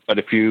 But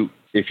if you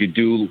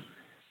do,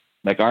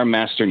 like our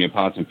master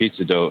Neapolitan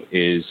pizza dough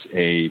is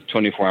a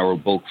 24-hour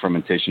bulk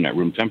fermentation at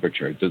room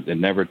temperature. It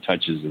never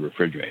touches the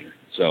refrigerator.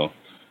 So,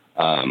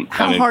 how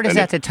hard is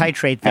that to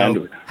titrate,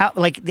 though?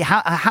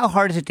 How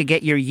hard is it to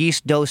get your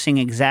yeast dosing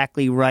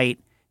exactly right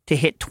to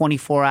hit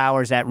 24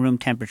 hours at room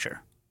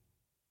temperature?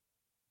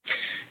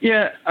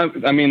 Yeah,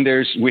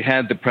 we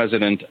had the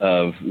precedent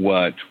of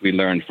what we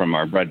learned from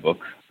our bread book,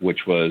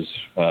 which was,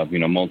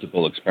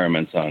 multiple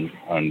experiments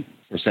on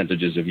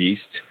percentages of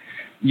yeast.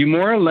 You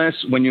more or less,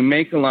 when you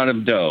make a lot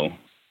of dough,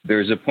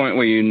 there's a point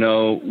where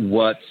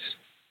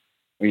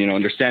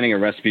understanding a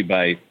recipe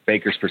by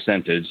baker's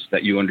percentage,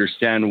 that you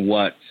understand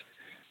what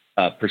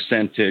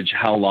percentage,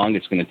 how long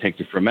it's going to take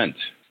to ferment.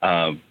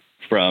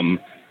 From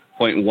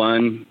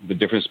 0.1, the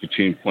difference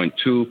between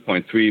 0.2,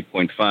 0.3,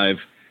 0.5,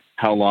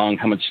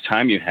 how much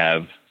time you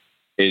have,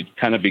 it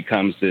kind of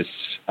becomes this,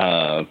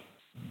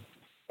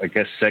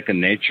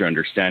 second nature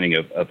understanding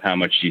of how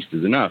much yeast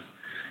is enough.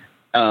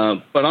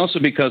 But also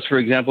because, for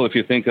example, if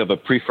you think of a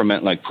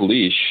pre-ferment like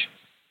pouliche,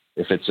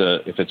 if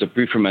it's a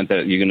pre-ferment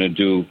that you're going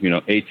to do,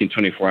 18,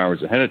 24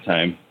 hours ahead of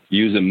time,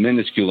 use a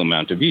minuscule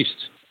amount of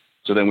yeast.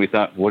 So then we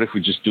thought, what if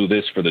we just do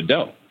this for the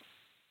dough?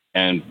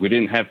 And we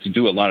didn't have to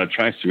do a lot of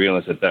tries to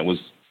realize that was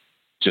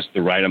just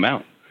the right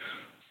amount.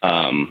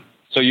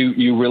 So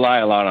you rely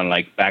a lot on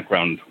like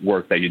background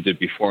work that you did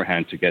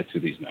beforehand to get to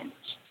these numbers.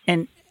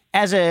 And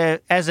as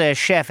a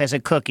chef, as a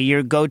cook,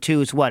 your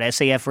go-to is what,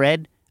 SAF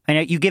Red? I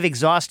know you give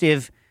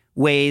exhaustive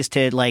ways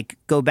to like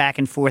go back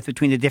and forth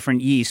between the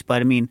different yeasts,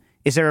 but I mean,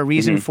 is there a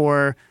reason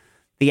for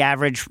the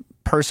average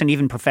person,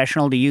 even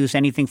professional, to use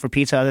anything for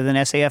pizza other than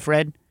SAF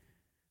Red?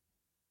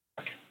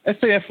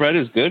 SAF Red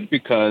is good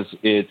because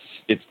it's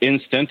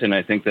instant, and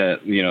I think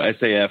that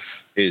SAF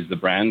is the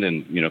brand.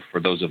 And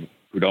for those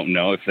who don't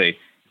know, if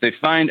They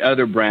find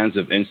other brands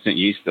of instant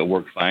yeast that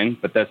work fine,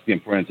 but that's the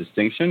important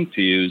distinction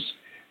to use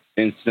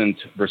instant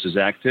versus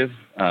active,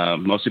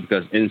 mostly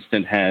because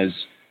instant has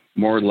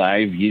more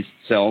live yeast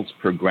cells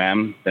per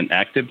gram than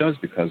active does,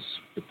 because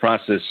the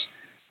process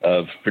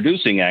of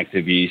producing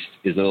active yeast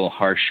is a little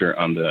harsher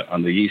on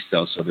the yeast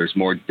cells. So there's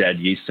more dead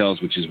yeast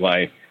cells, which is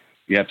why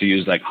you have to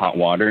use like hot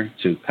water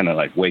to kind of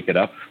like wake it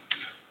up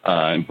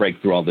and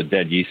break through all the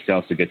dead yeast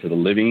cells to get to the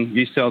living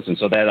yeast cells. And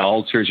so that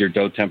alters your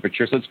dough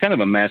temperature. So it's kind of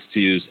a mess to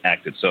use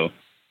active. So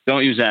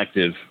don't use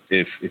active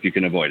if you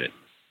can avoid it.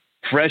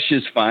 Fresh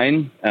is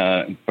fine.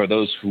 For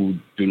those who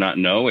do not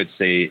know, it's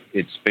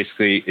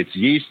basically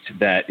yeast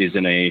that is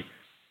in a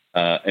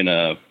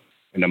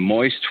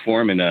moist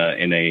form, in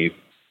a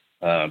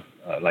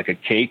like a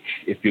cake,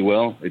 if you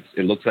will.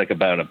 It looks like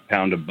about a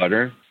pound of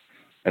butter,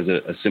 has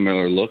a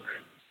similar look,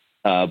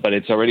 but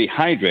it's already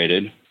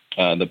hydrated.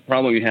 The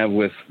problem you have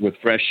with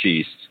fresh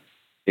yeast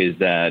is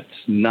that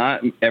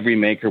not every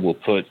maker will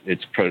put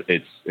its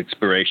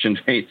expiration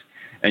date,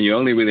 and you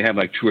only really have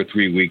like 2 or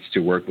 3 weeks to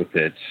work with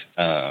it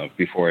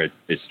before it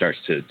starts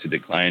to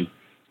decline.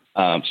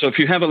 So if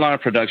you have a lot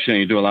of production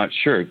and you do a lot,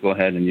 sure, go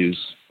ahead and use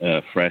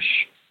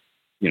fresh,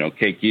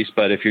 cake yeast.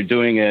 But if you're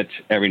doing it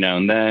every now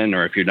and then,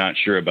 or if you're not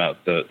sure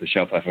about the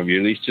shelf life of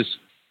your yeast,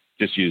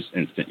 just use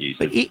instant yeast.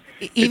 But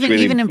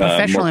even in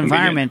professional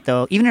environment,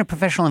 though, even in a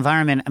professional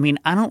environment,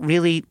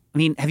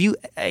 have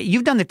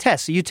you've done the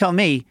test, so you tell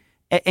me,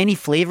 any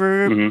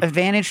flavor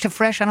advantage to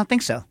fresh? I don't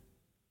think so.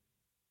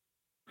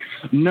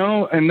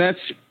 No,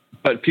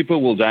 but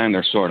people will die on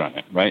their sword on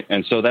it, right?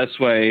 And so that's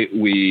why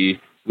we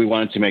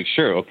wanted to make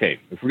sure, okay,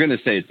 if we're going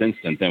to say it's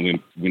instant, then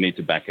we need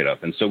to back it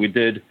up. And so we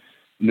did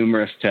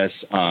numerous tests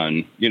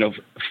on,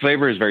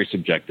 flavor is very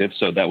subjective,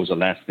 so that was the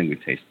last thing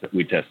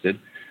we tested.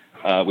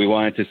 We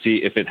wanted to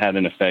see if it had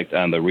an effect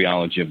on the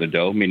rheology of the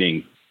dough,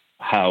 meaning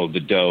how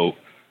the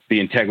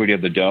integrity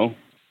of the dough.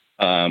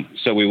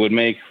 So we would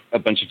make a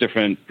bunch of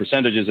different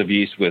percentages of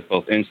yeast with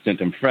both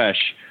instant and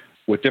fresh,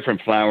 with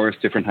different flours,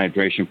 different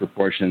hydration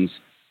proportions,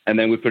 and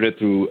then we put it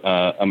through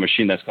a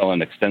machine that's called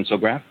an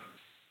extensograph,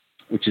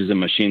 which is a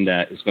machine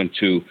that is going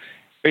to,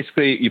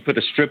 basically, you put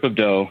a strip of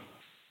dough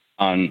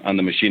on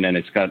the machine, and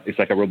it's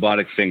like a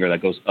robotic finger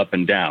that goes up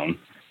and down,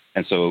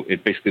 and so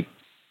it basically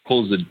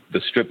pulls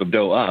the strip of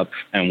dough up,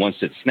 and once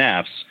it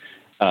snaps,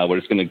 what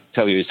it's going to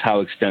tell you is how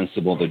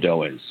extensible the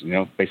dough is.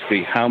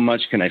 Basically, how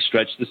much can I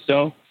stretch this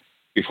dough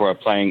before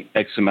applying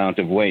X amount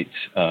of weight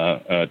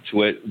to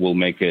it will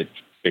make it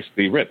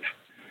basically rip.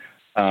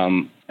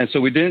 And so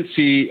we didn't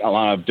see a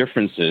lot of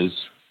differences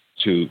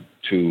to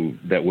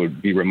that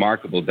would be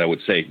remarkable, that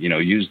would say,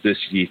 use this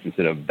yeast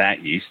instead of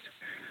that yeast.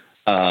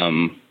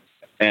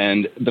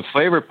 And the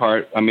flavor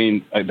part,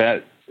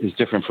 that is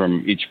different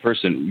from each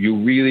person. You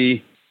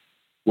really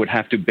would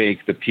have to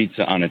bake the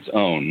pizza on its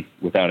own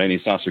without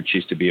any sauce or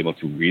cheese to be able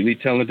to really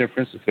tell the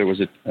difference if there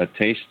was a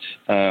taste,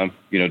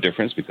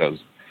 difference, because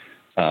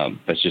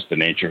that's just the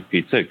nature of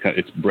pizza.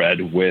 It's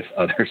bread with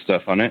other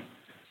stuff on it.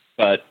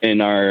 But in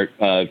our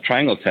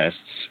triangle tests,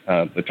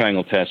 the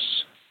triangle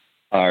tests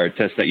are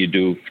tests that you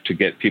do to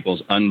get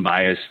people's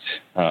unbiased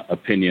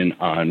opinion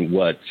on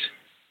what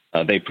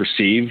they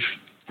perceive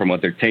from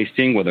what they're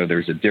tasting, whether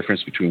there's a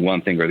difference between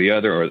one thing or the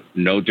other, or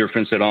no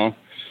difference at all.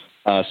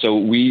 So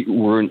we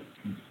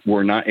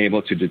were not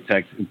able to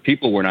detect,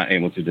 people were not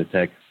able to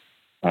detect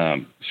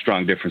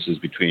strong differences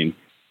between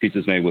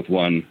pizzas made with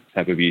one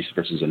type of yeast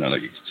versus another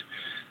yeast.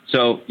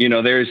 So,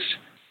 there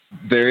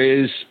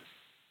is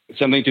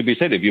something to be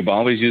said. If you've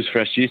always used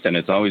fresh yeast and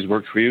it's always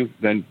worked for you,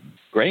 then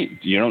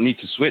great. You don't need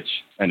to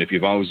switch. And if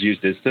you've always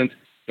used instant,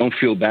 don't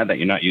feel bad that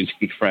you're not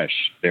using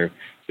fresh. They're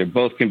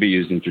both can be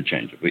used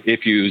interchangeably.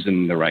 If you use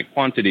in the right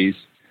quantities,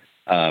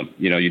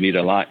 you need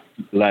a lot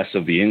less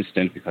of the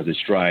instant because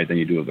it's dry than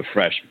you do of the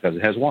fresh because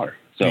it has water.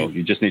 So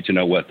you just need to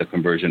know what the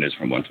conversion is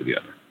from one to the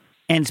other.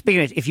 And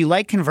speaking of it, if you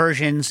like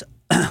conversions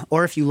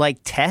or if you like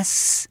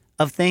tests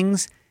of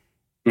things,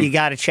 you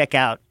got to check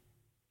out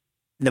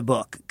the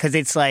book, because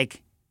it's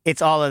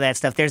all of that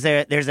stuff. There's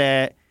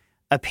a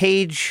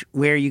page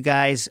where you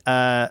guys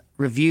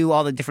review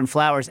all the different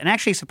flours, and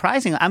actually,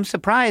 surprisingly, I'm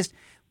surprised.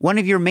 One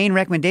of your main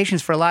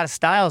recommendations for a lot of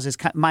styles is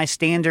my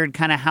standard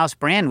kind of house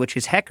brand, which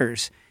is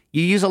Heckers.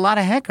 You use a lot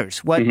of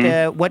Heckers. What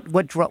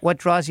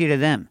draws you to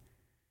them?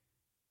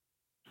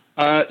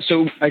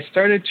 So I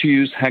started to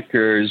use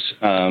Heckers.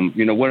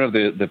 One of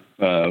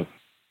the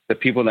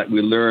people that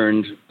we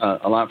learned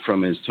a lot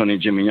from is Tony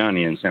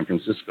Gimignani in San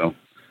Francisco.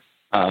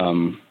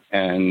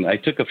 And I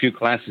took a few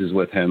classes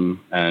with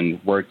him and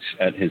worked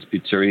at his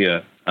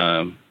pizzeria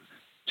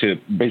to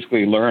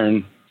basically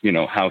learn,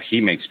 how he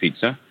makes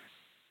pizza.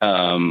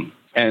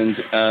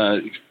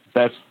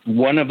 That's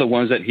one of the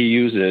ones that he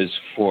uses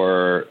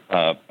for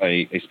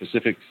a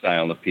specific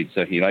style of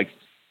pizza. He likes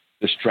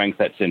the strength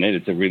that's in it.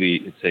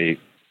 It's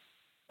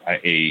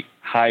a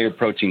higher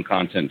protein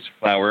content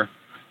flour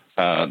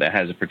that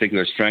has a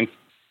particular strength,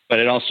 but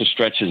it also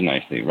stretches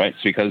nicely, right?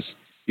 So because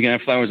you can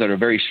have flours that are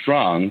very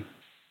strong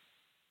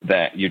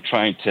that you're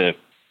trying to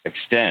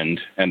extend,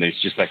 and there's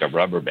just like a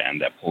rubber band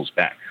that pulls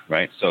back,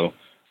 right? So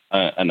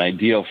an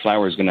ideal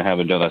flour is going to have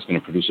a dough that's going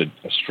to produce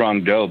a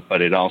strong dough,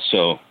 but it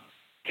also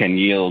can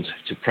yield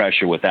to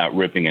pressure without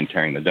ripping and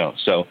tearing the dough.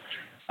 So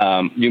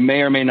you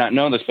may or may not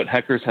know this, but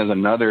Heckers has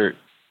another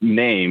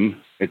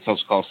name. It's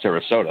also called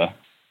Sarasota.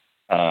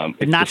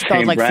 It's not the spelled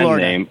same like brand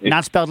Florida. name.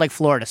 Not spelled like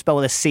Florida. Spelled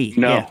with a C.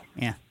 No.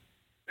 Yeah.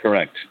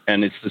 Correct.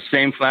 And it's the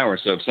same flour.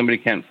 So if somebody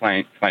can't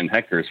find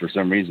Heckers for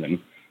some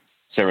reason,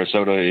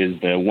 Sarasota is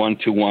the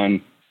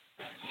one-to-one.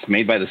 It's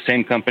made by the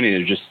same company.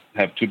 They just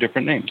have two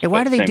different names. Yeah,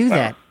 why do they same do flour.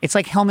 that? It's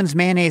like Hellman's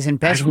mayonnaise and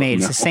Best Made.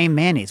 It's the same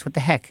mayonnaise. What the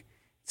heck?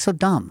 It's so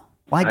dumb.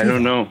 Why do I don't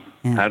that? know.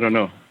 Yeah. I don't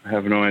know. I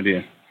have no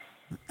idea.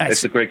 right,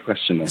 It's a great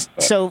question, though.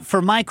 But So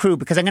for my crew,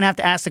 because I'm going to have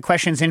to ask the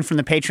questions in from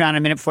the Patreon in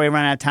a minute before we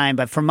run out of time,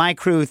 but for my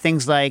crew,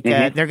 things like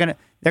they're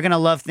gonna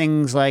love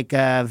things like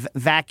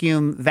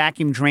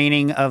vacuum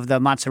draining of the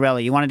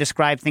mozzarella. You want to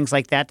describe things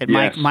like that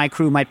Yes. my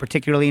crew might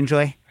particularly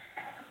enjoy?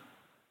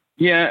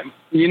 Yeah,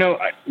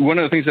 one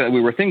of the things that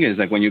we were thinking is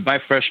like when you buy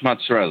fresh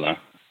mozzarella,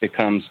 it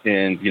comes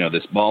in,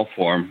 this ball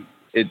form.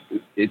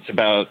 It's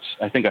about,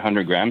 I think,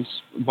 100 grams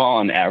ball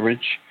on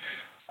average.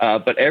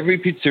 But every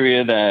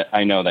pizzeria that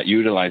I know that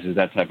utilizes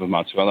that type of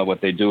mozzarella, what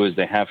they do is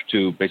they have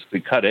to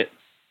basically cut it.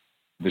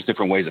 There's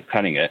different ways of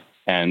cutting it,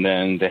 and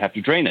then they have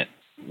to drain it,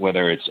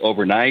 whether it's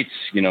overnight,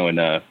 in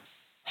a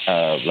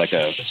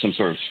some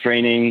sort of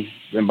straining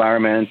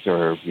environment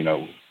or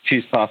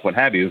cheesecloth, what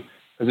have you,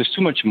 because there's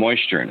too much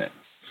moisture in it.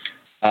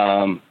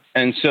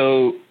 And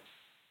so,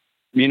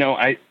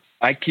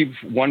 I keep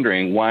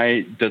wondering,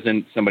 why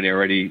doesn't somebody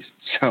already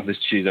sell this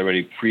cheese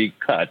already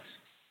pre-cut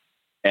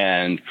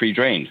and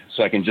pre-drained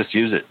so I can just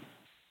use it?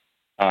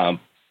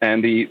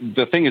 And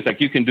the thing is, like,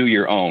 you can do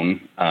your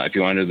own if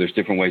you want to. There's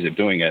different ways of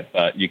doing it,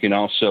 but you can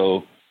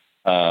also,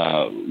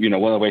 one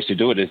of the ways to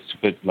do it is to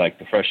put like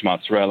the fresh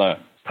mozzarella,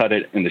 cut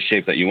it in the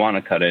shape that you want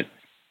to cut it.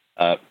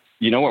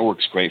 What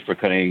works great for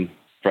cutting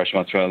fresh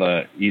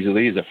mozzarella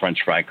easily is a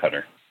French fry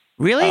cutter.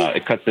 Really?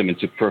 It cuts them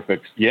into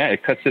perfect. Yeah,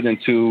 it cuts it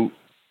into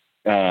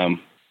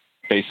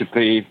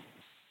basically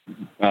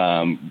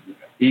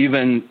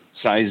even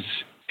size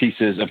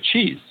pieces of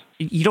cheese.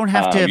 You don't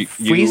have to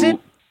freeze it?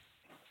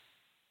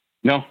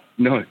 No,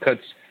 it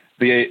cuts.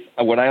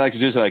 What I like to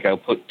do is I'll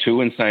put two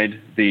inside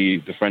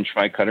the French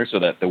fry cutter so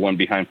that the one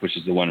behind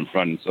pushes the one in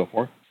front and so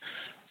forth.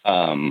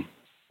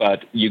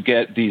 But you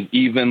get these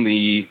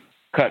evenly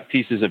cut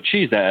pieces of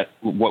cheese that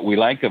what we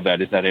like of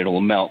that is that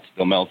it'll melt.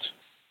 They'll melt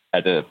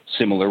at a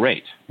similar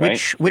rate. Right?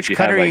 Which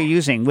cutter are you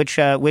using? Which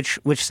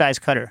size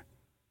cutter?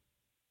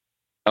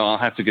 I'll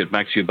have to get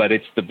back to you, but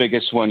it's the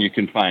biggest one you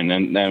can find,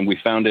 and we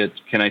found it.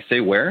 Can I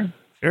say where?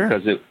 Sure.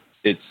 Because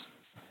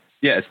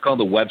it's called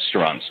the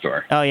Webstaurant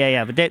store. Oh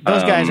yeah. But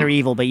those guys are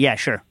evil. But yeah,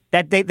 sure.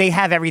 That they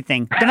have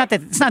everything. They're not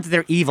that. It's not that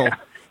they're evil.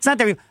 It's not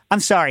that. I'm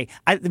sorry.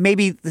 I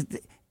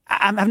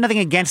have nothing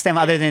against them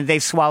other than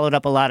they've swallowed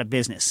up a lot of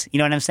business. You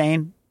know what I'm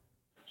saying?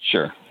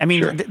 Sure. I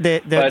mean, sure.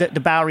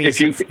 the Bowery is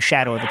a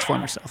shadow of its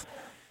former self.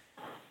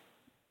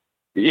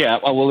 Yeah,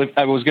 well,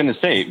 I was going to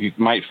say you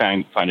might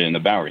find it in the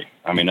Bowery.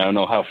 I mean, I don't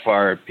know how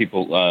far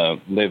people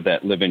live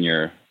in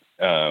your,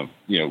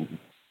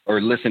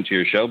 or listen to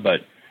your show,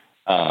 but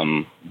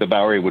the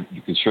Bowery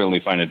you can certainly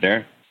find it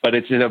there. But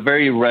it's a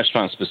very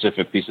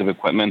restaurant-specific piece of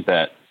equipment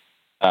that,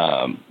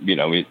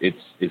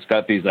 it's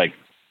got these like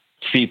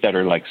feet that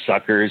are like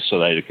suckers so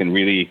that it can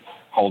really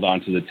hold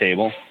on to the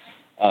table.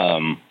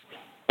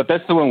 But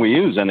that's the one we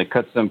use, and it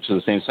cuts them to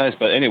the same size.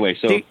 But anyway,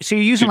 so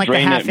you're using like the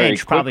half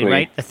inch, probably,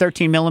 right? The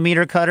 13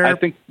 millimeter cutter.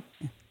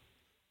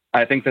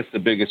 I think that's the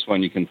biggest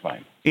one you can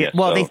find. Yeah, Yes,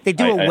 well, so they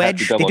do a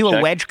wedge. They do a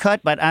check. wedge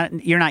cut, but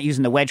you're not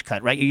using the wedge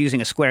cut, right? You're using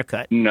a square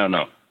cut.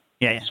 No.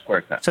 Yeah.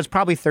 Square cut. So it's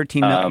probably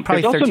 13.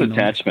 Probably there's also 13 an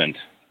attachment.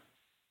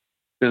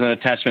 There's an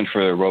attachment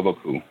for a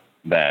Robocoo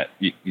that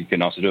you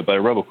can also do it, but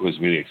a Robocoo is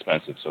really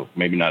expensive, so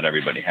maybe not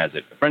everybody has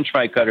it. The French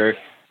fry cutter,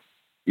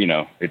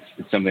 it's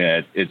something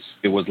that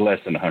it was less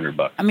than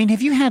 $100. I mean,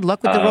 have you had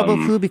luck with the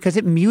Robocoo? Because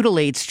it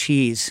mutilates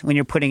cheese when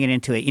you're putting it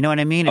into it. You know what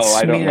I mean?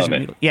 I don't love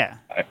it. Yeah.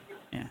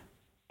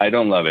 I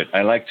don't love it.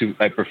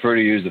 I prefer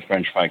to use the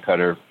French fry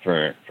cutter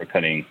for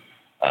cutting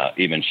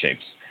even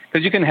shapes.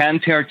 Because you can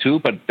hand tear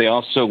too, but they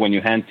also, when you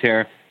hand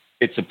tear,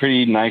 it's a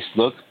pretty nice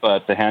look,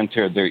 but the hand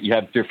tear, you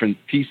have different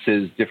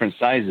pieces, different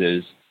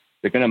sizes.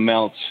 They're going to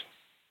melt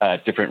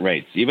at different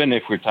rates. Even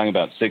if we're talking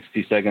about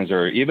 60 seconds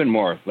or even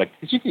more,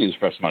 because you can use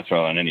fresh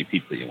mozzarella on any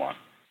pizza you want.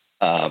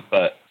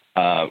 But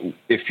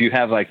if you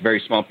have like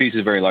very small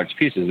pieces, very large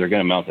pieces, they're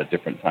going to melt at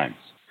different times.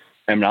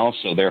 And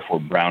also, therefore,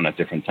 brown at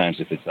different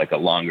times if it's like a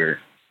longer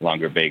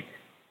bake.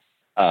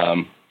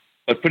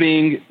 But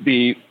putting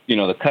the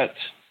cut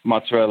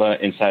mozzarella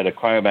inside a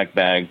cryovac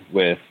bag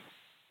with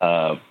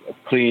a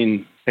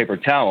clean paper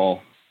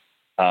towel,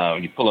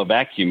 you pull a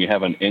vacuum, you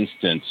have an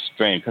instant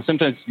strain. Because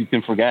sometimes you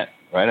can forget,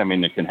 right? I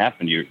mean, it can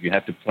happen. You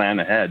have to plan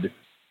ahead.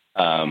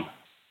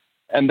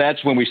 And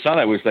that's when we saw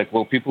that. It was like,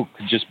 well, people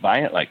could just buy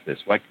it like this.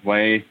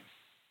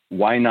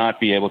 Why not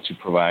be able to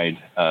provide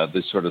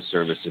this sort of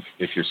service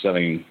if you're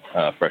selling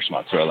fresh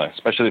mozzarella,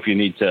 especially if you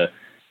need to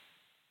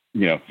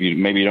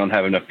maybe you don't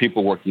have enough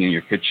people working in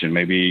your kitchen.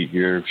 Maybe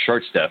you're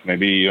short-staffed.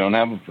 Maybe you don't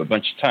have a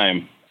bunch of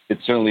time. It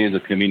certainly is a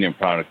convenient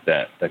product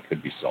that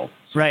could be sold.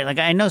 Right. Like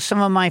I know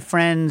some of my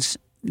friends,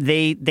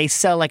 they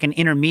sell like an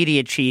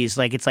intermediate cheese.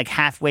 Like it's like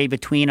halfway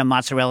between a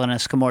mozzarella and a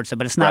scamorza,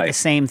 but it's not the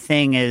same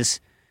thing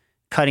as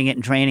cutting it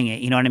and draining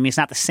it. You know what I mean? It's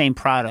not the same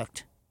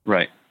product.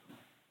 Right.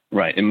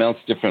 It melts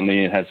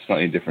differently. It has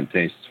slightly different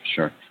tastes, for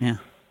sure.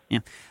 Yeah.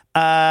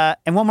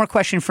 And one more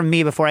question from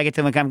me before I get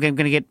to, I'm going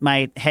to get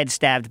my head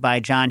stabbed by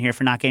John here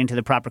for not getting to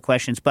the proper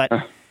questions, but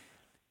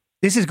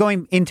this is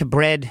going into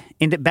bread,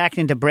 back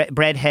into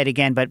bread head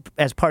again, but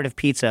as part of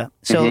pizza.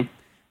 So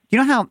you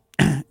know how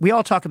we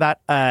all talk about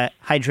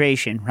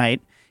hydration,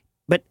 right?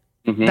 But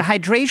the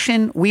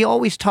hydration, we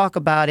always talk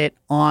about it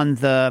on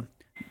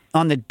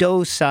the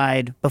dough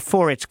side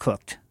before it's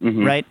cooked,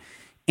 right?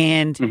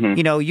 And,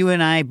 you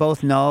and I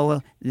both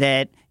know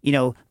that,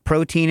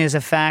 protein is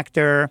a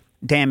factor,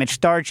 damaged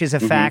starch is a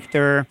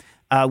factor,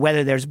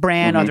 whether there's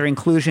bran, other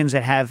inclusions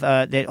that have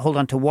that hold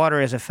on to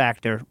water is a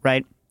factor,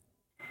 right?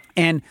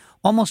 And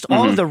almost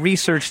all of the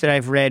research that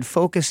I've read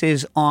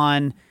focuses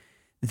on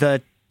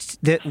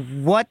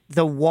what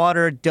the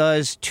water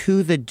does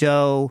to the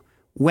dough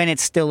when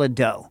it's still a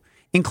dough,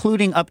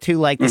 including up to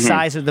like the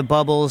size of the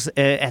bubbles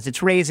as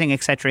it's raising,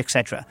 et cetera, et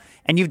cetera.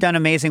 And you've done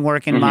amazing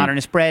work in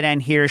Modernist Bread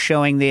and here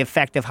showing the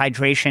effect of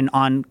hydration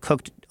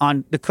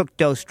on the cooked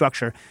dough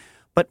structure.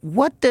 But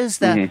what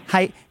does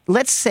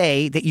let's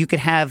say that you could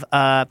have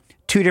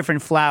two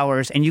different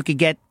flours and you could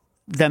get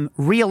them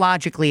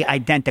rheologically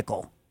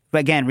identical.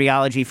 Again,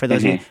 rheology for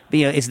those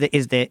is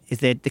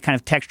the kind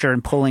of texture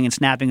and pulling and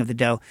snapping of the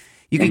dough.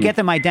 You could get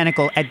them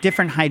identical at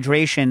different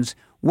hydrations.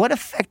 What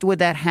effect would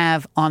that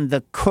have on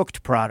the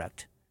cooked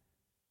product?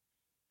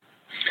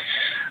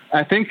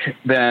 I think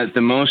that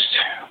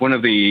one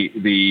of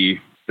the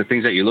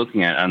things that you're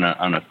looking at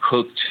on a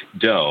cooked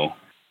dough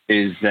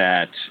is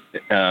that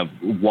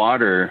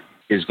water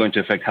is going to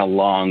affect how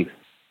long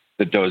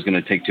the dough is going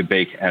to take to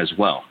bake as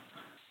well.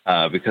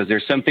 Because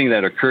there's something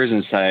that occurs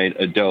inside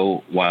a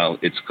dough while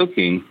it's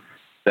cooking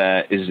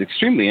that is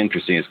extremely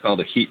interesting. It's called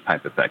the heat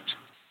pipe effect,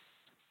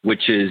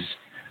 which is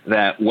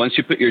that once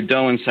you put your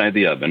dough inside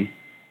the oven,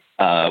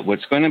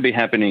 what's going to be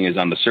happening is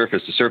on the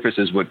surface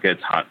is what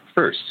gets hot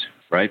first,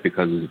 right?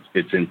 Because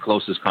it's in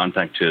closest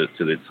contact to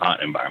this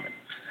hot environment.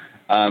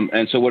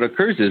 And so what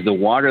occurs is the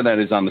water that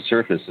is on the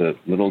surface,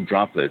 little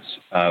droplets,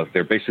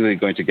 they're basically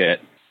going to get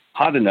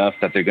hot enough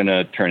that they're going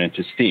to turn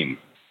into steam.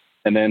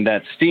 And then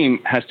that steam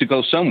has to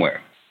go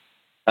somewhere.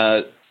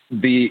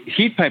 The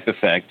heat pipe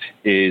effect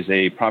is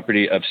a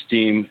property of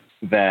steam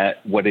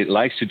that what it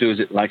likes to do is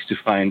it likes to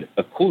find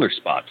a cooler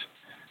spot.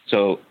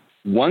 So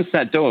once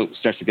that dough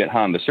starts to get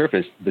hot on the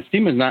surface, the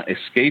steam is not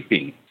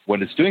escaping.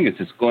 What it's doing is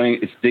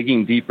it's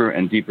digging deeper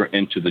and deeper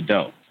into the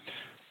dough.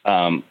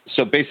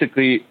 So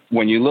basically,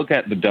 when you look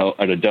at a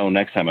dough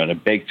next time, at a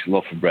baked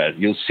loaf of bread,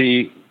 you'll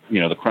see,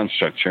 the crunch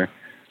structure.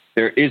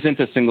 There isn't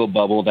a single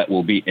bubble that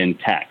will be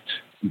intact.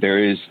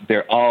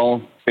 They're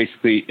all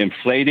basically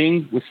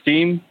inflating with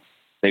steam.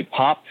 They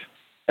pop,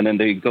 and then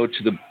they go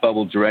to the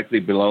bubble directly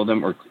below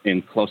them or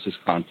in closest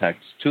contact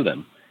to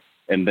them.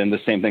 And then the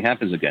same thing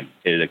happens again.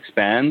 It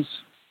expands,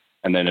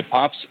 and then it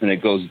pops, and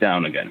it goes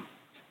down again.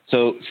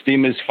 So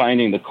steam is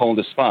finding the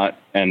coldest spot,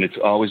 and it's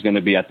always going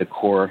to be at the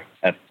core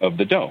of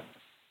the dough.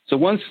 So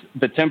once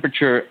the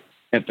temperature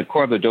at the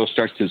core of the dough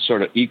starts to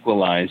sort of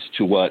equalize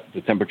to what the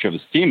temperature of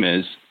the steam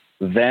is,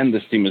 then the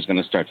steam is going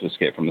to start to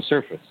escape from the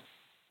surface.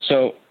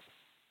 So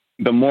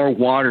the more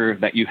water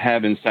that you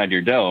have inside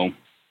your dough,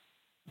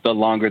 the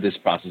longer this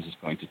process is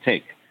going to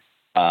take.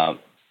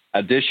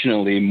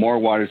 Additionally, more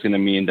water is going to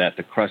mean that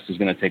the crust is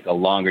going to take a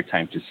longer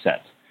time to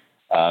set.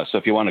 So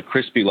if you want a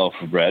crispy loaf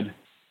of bread,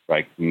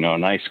 like, a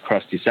nice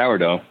crusty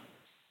sourdough,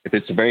 if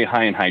it's very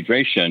high in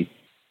hydration,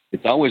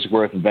 it's always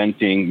worth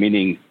venting,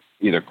 meaning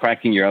either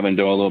cracking your oven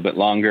dough a little bit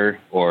longer,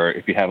 or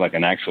if you have like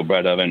an actual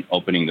bread oven,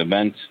 opening the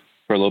vent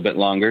for a little bit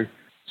longer,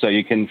 so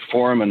you can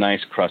form a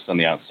nice crust on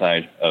the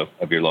outside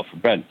of your loaf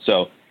of bread.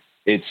 So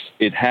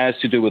it has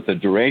to do with the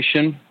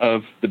duration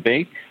of the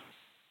bake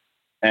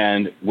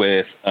and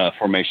with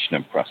formation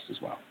of crust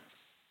as well.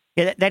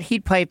 Yeah, that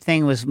heat pipe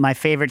thing was my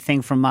favorite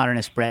thing from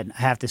Modernist Bread,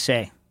 I have to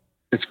say.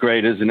 It's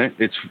great, isn't it?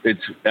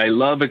 I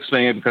love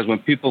explaining it because when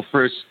people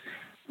first,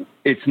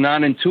 it's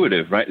not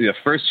intuitive, right? At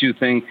first you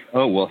think,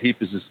 oh, well, heat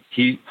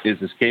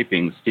is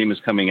escaping, steam is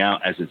coming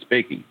out as it's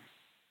baking.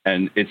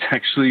 And it's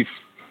actually,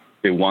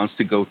 it wants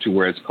to go to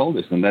where it's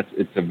coldest. And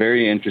it's a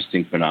very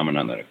interesting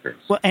phenomenon that occurs.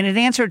 Well, and it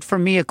answered for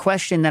me a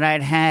question that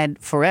I'd had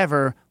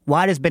forever.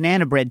 Why does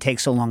banana bread take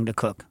so long to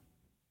cook?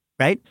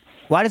 Right?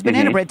 Why does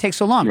banana bread take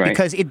so long? Right.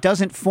 Because it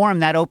doesn't form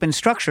that open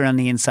structure on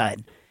the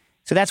inside.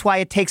 So that's why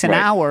it takes an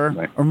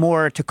hour or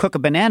more to cook a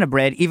banana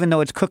bread, even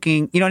though it's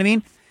cooking, you know what I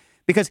mean?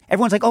 Because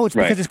everyone's like, oh, it's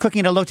because it's cooking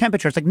at a low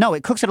temperature. It's like, no,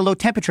 it cooks at a low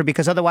temperature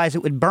because otherwise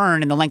it would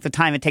burn in the length of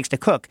time it takes to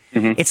cook.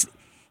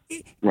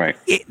 Right.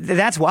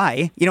 That's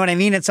why. You know what I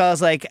mean? And so I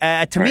was like,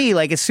 to me,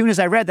 like as soon as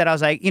I read that, I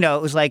was like,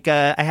 it was like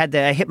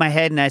I hit my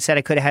head and I said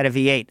I could have had a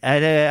V8.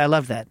 I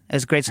love that. It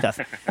was great stuff.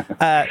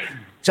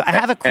 So I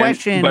have a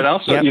question. But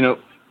also, Yep.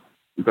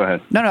 Go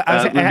ahead. No.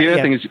 The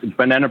other thing is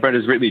banana bread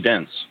is really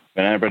dense.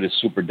 Banana bread is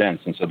super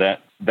dense, and so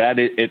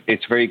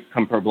it's very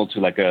comparable to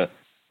like a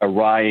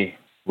rye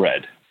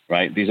bread,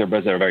 right? These are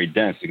breads that are very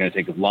dense. They're going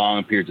to take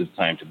long periods of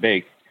time to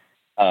bake.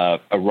 A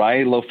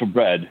rye loaf of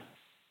bread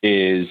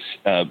is,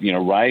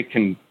 rye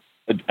can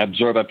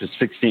absorb up to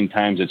 16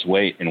 times its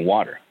weight in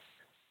water.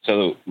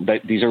 So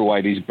these are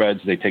why these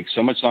breads, they take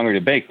so much longer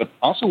to bake, but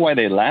also why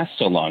they last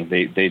so long.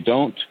 They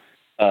don't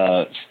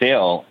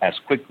stale as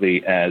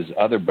quickly as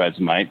other breads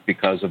might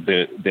because of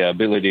the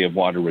ability of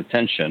water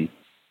retention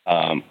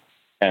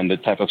and the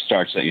type of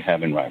starch that you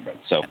have in rye bread.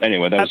 So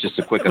anyway, that was just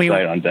a quick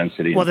aside on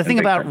density. Well, the thing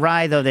about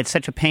rye, though, that's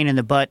such a pain in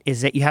the butt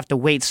is that you have to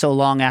wait so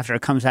long after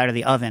it comes out of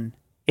the oven.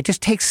 It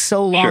just takes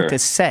so long to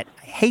set.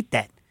 I hate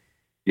that.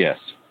 Yes.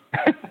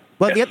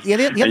 Well, the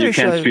other and you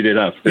issue, can't speed it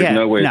up. There's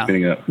no way of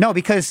speeding it up. No,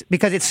 because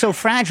it's so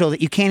fragile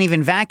that you can't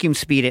even vacuum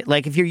speed it.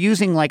 Like if you're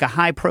using like a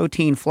high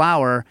protein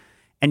flour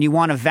and you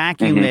want to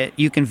vacuum it,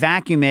 you can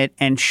vacuum it,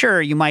 and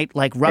sure, you might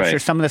like rupture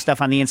some of the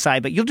stuff on the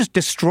inside, but you'll just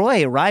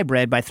destroy a rye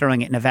bread by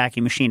throwing it in a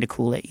vacuum machine to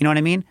cool it. You know what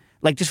I mean?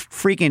 Like just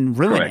freaking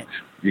ruin it.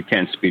 You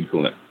can't speed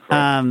cool it.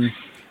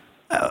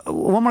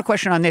 One more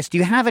question on this. Do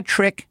you have a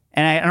trick?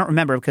 And I don't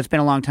remember because it's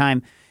been a long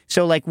time.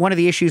 So like one of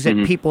the issues that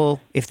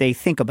people, if they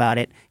think about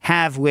it,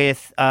 have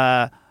with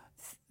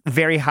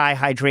very high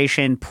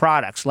hydration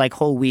products like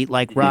whole wheat,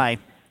 like rye,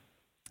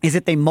 is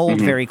that they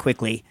mold very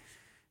quickly.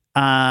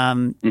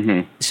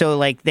 So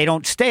like they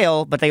don't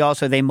stale, but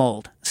they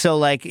mold. So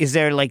like, is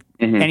there like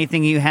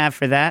anything you have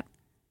for that?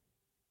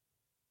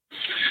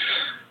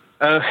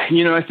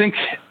 I think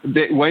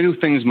why do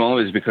things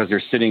mold is because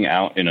they're sitting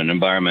out in an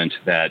environment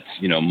that,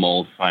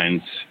 mold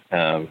finds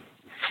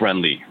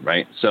friendly,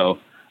 right? So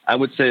I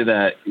would say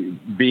that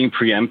being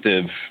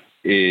preemptive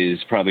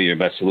is probably your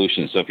best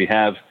solution. So if you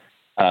have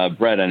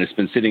bread and it's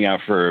been sitting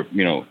out for,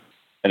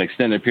 an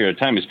extended period of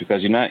time, it's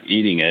because you're not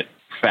eating it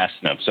fast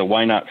enough. So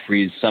why not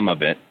freeze some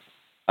of it?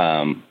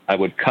 I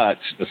would cut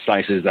the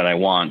slices that I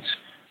want,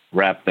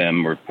 wrap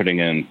them, or putting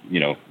in,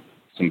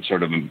 some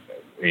sort of,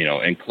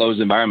 enclosed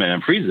environment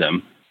and freeze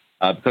them.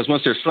 Because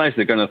once they're sliced,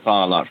 they're going to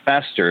thaw a lot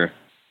faster.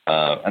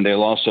 And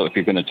they'll also, if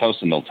you're going to toast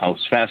them, they'll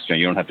toast faster, and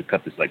you don't have to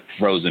cut this like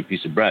frozen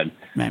piece of bread.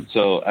 Man.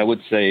 So I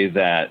would say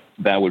that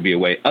would be a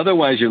way.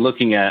 Otherwise, you're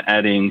looking at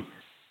adding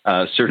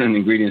certain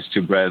ingredients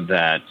to bread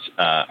that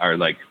are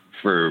like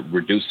for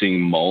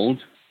reducing mold.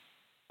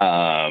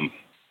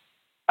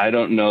 I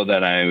don't know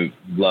that I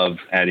love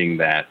adding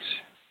that.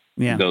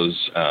 Yeah.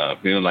 Those,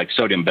 like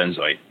sodium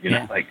benzoate.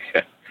 Like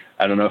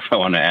I don't know if I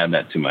want to add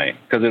that to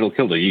because it'll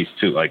kill the yeast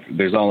too. Like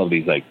there's all of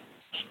these like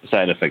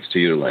side effects to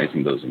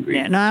utilizing those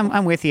ingredients. Yeah, no,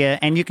 I'm with you,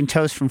 and you can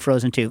toast from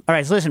frozen too. All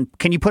right, so listen,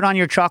 can you put on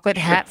your chocolate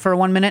hat for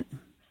 1 minute?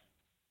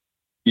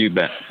 You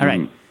bet. All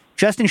right.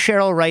 Justin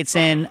Sherrill writes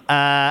in,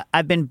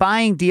 I've been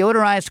buying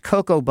deodorized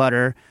cocoa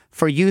butter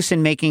for use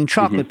in making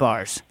chocolate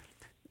bars.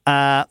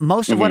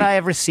 Most of what I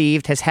have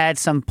received has had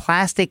some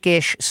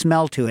plastic-ish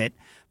smell to it,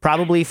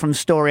 probably from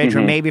storage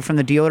or maybe from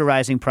the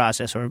deodorizing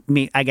process, or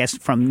I guess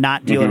from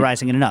not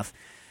deodorizing it enough.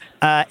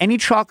 Any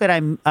chocolate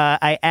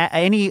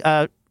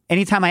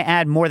anytime I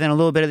add more than a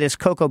little bit of this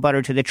cocoa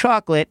butter to the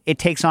chocolate, it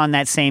takes on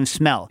that same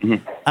smell,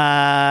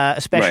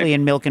 especially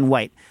in milk and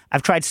white.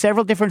 I've tried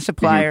several different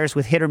suppliers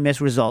with hit or miss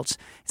results.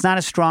 It's not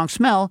a strong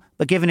smell,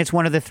 but given it's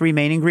one of the three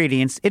main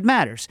ingredients, it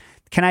matters.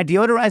 Can I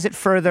deodorize it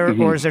further,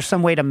 or is there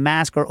some way to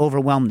mask or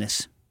overwhelm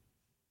this?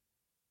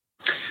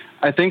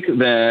 I think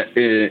that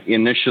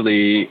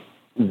initially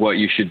what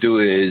you should do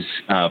is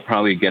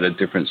probably get a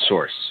different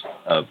source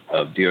of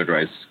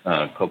deodorized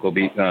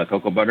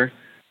cocoa butter.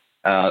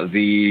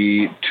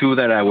 The two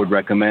that I would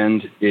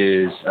recommend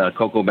is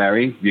Cocoa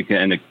Berry.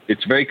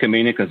 It's very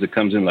convenient because it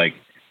comes in like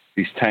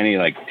these tiny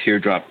like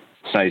teardrop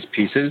sized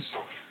pieces.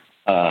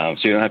 So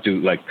you don't have to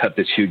like cut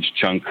this huge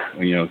chunk,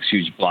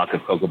 huge block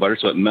of cocoa butter.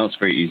 So it melts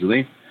very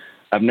easily.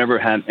 I've never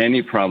had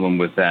any problem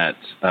with that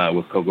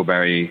with Cocoa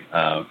Berry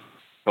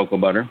cocoa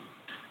butter.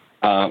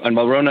 And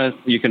Valrhona,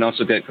 you can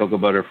also get cocoa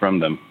butter from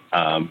them.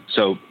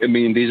 So,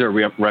 these are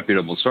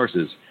reputable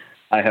sources.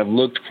 I have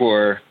looked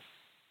for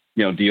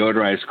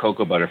deodorized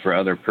cocoa butter for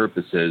other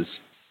purposes,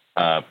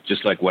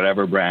 just like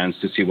whatever brands,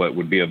 to see what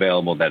would be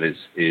available that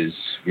is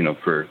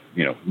for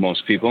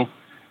most people.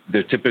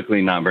 They're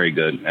typically not very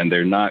good, and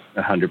they're not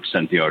 100%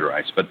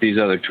 deodorized. But these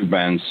other two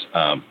brands,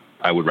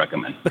 I would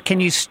recommend. But can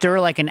you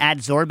stir like an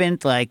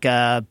adsorbent, like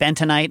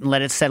bentonite, and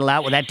let it settle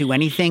out? Will that do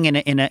anything in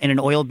an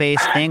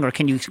oil-based thing, or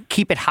can you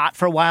keep it hot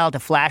for a while to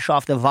flash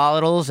off the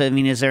volatiles?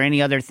 Is there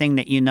any other thing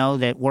that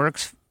that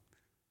works?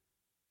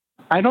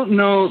 I don't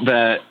know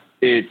that.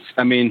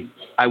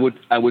 I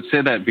would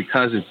say that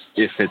because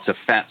if it's a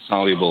fat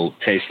soluble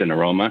taste and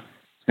aroma,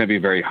 it's going to be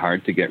very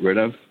hard to get rid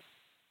of.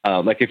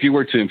 Like if you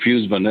were to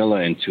infuse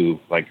vanilla into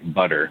like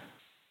butter,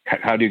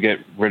 how do you get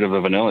rid of the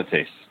vanilla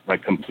taste,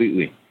 like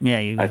completely?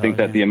 Yeah, I think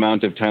that the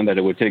amount of time that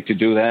it would take to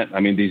do that, I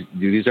mean,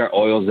 these are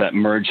oils that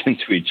merge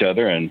into each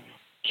other and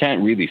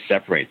can't really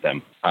separate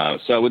them.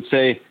 So I would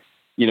say,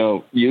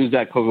 use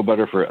that cocoa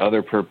butter for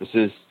other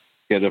purposes.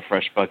 Get a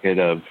fresh bucket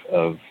of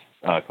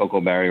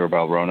Cocoa Barry or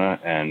Valrhona,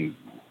 and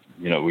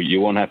you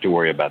won't have to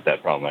worry about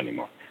that problem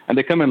anymore. And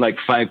they come in like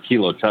 5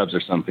 kilo tubs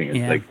or something.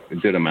 It's like a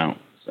good amount.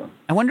 So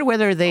I wonder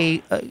whether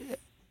they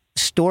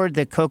stored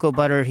the cocoa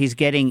butter he's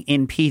getting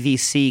in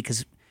PVC,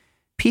 because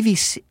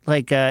PVC,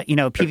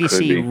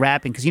 PVC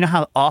wrapping, because you know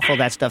how awful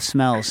that stuff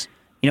smells.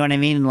 You know what I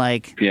mean?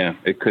 Like, yeah,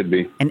 it could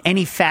be. And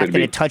any fat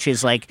that it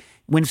touches, like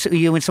when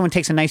someone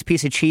takes a nice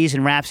piece of cheese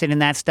and wraps it in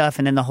that stuff,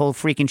 and then the whole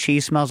freaking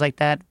cheese smells like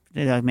that,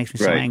 it makes me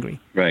so angry.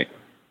 Right.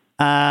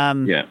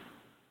 Yeah.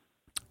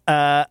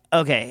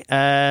 Okay.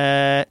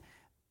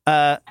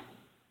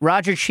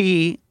 Roger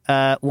Chi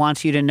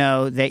wants you to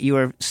know that you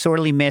are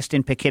sorely missed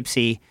in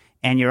Poughkeepsie,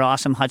 and your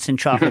awesome Hudson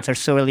chocolates are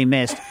sorely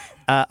missed.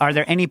 Are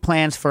there any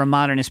plans for a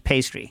modernist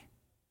pastry?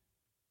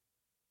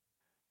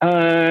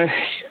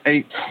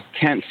 I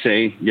can't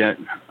say yet.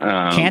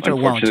 Can't or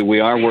won't? Unfortunately, we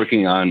are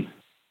working on.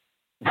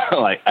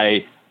 Well,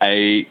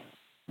 I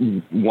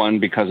one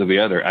because of the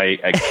other.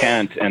 I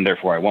can't, and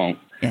therefore I won't.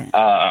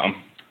 Yeah.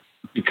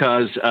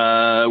 Because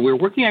we're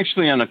working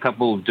actually on a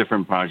couple of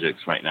different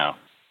projects right now,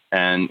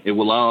 and it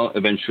will all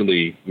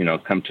eventually,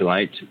 come to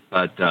light.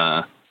 But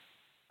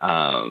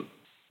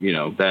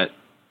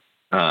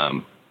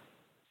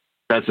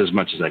that's as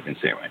much as I can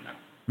say right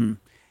now.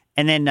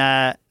 And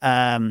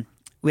then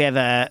we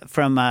have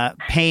from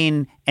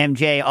Payne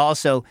MJ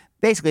also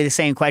basically the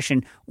same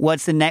question.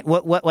 What's the next?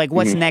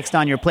 What's next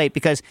on your plate?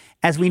 Because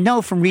as we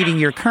know from reading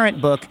your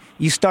current book,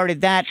 you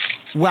started that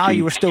while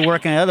you were still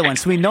working on other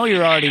ones. So we know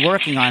you're already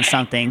working on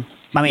something.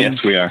 I mean,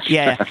 yes, we are.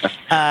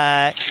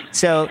 Yeah.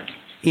 So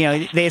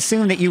they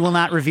assume that you will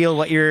not reveal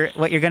what you're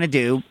going to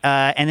do,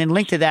 and then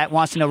Link to that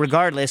wants to know,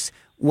 regardless,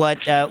 what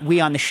we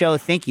on the show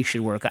think you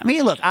should work on. I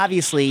mean, look,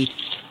 obviously,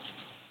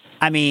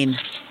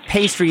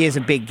 pastry is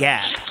a big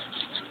gap.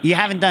 You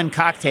haven't done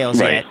cocktails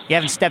yet. You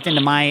haven't stepped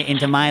into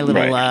my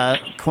little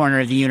corner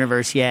of the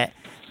universe yet.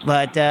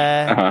 But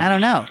I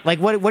don't know. Like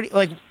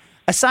what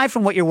aside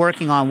from what you're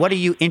working on, what are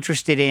you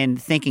interested in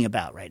thinking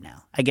about right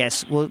now? I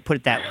guess we'll put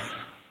it that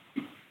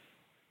way.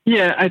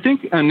 Yeah, I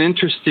think an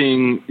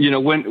interesting,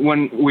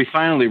 when we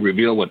finally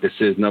reveal what this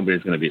is,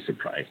 nobody's going to be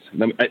surprised.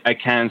 I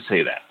can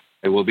say that.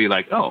 It will be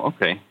like, oh,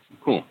 okay,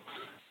 cool.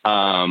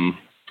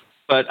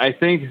 But I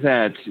think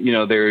that,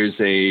 there is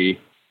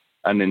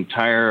an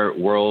entire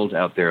world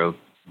out there of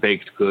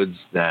baked goods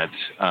that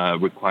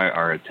require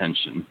our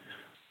attention.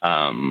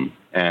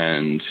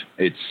 And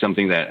it's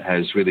something that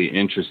has really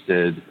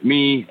interested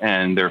me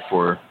and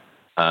therefore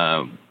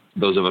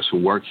those of us who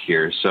work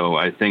here. So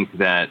I think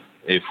that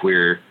if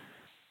we're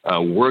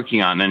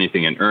working on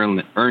anything in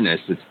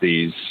earnest, it's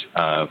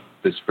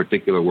this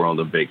particular world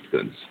of baked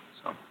goods.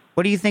 So.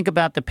 What do you think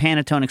about the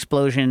Panettone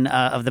explosion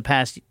of the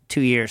past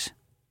 2 years?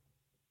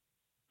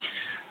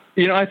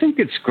 I think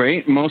it's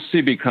great,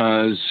 mostly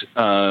because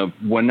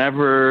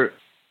whenever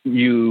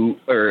you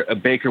or a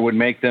baker would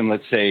make them,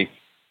 let's say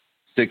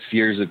 7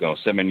 years ago,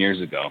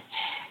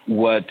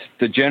 what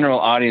the general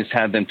audience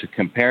had to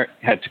compare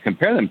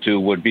them to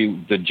would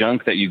be the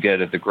junk that you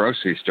get at the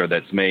grocery store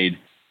that's made,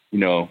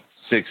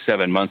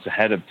 6-7 months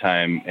ahead of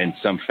time in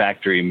some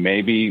factory,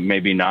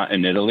 maybe not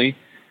in Italy.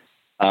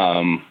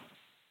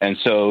 And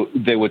so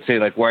they would say,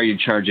 like, why are you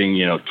charging,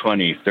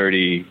 $20,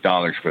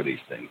 $30 for these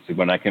things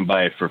when I can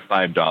buy it for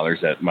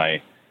 $5 at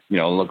my,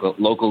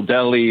 local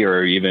deli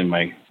or even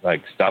my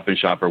Stop and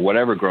Shop or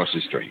whatever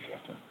grocery store you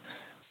go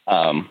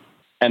to.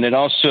 And it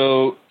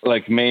also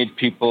made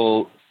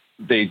people,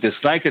 they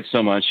dislike it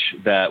so much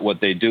that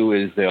what they do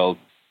is they'll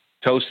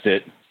toast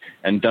it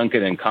and dunk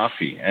it in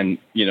coffee. And,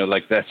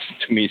 that's,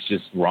 to me, it's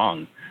just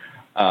wrong.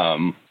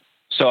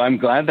 So I'm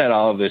glad that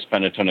all of this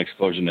Panettone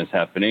explosion is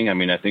happening.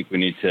 I think we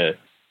need to,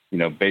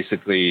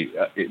 basically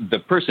the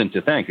person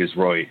to thank is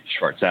Roy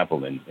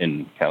Schwartz-Apple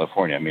in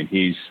California.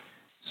 He's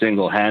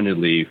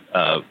single-handedly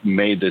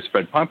made this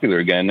bread popular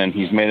again, and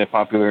he's made it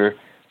popular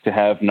to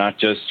have not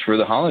just for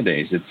the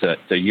holidays.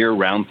 It's a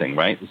year-round thing,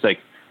 right? It's like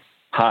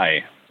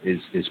pie.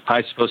 Is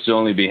pie supposed to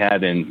only be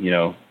had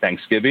in,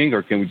 Thanksgiving,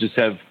 or can we just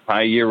have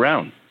pie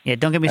year-round? Yeah,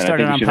 don't get me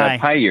started on pie.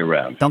 Have pie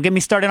year-round. Don't get me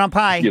started on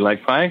pie. You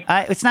like pie?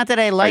 It's not that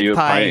I like Are you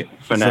pie. A pie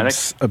fanatic?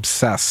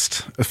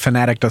 Obsessed. A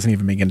fanatic doesn't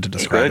even begin to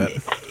describe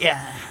it.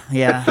 Yeah.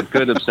 It's a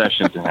good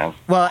obsession to have.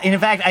 Well, in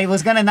fact, I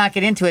was going to not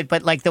get into it,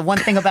 but the one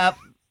thing about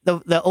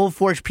the Old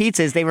Forge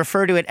pizzas, they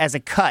refer to it as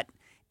a cut.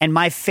 And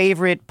my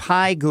favorite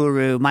pie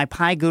guru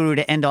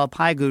to end all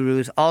pie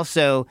gurus,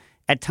 also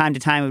at time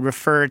to time would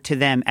refer to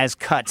them as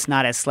cuts,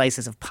 not as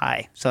slices of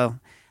pie. So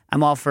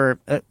I'm all for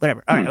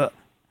whatever. All right.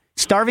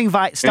 Starving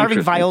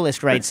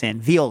Violist writes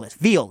in.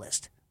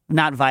 Violist,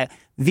 not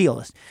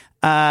Violist.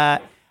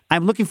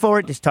 I'm looking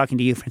forward, just talking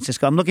to you,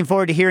 Francisco, I'm looking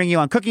forward to hearing you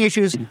on cooking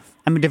issues.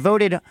 I'm a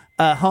devoted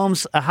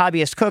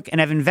hobbyist cook,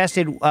 and I've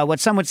invested what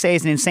some would say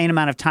is an insane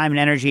amount of time and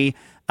energy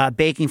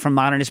baking from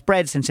modernist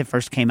bread since it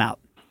first came out.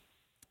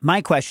 My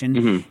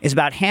question is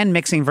about hand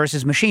mixing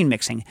versus machine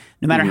mixing.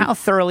 No matter how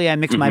thoroughly I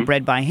mix my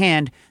bread by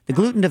hand, the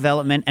gluten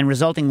development and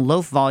resulting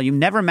loaf volume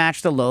never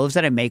match the loaves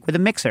that I make with a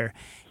mixer.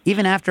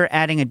 Even after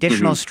adding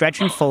additional stretch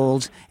and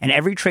folds and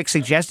every trick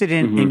suggested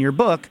in your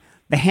book,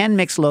 the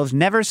hand-mixed loaves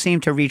never seem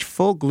to reach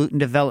full gluten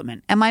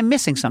development. Am I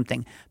missing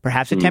something?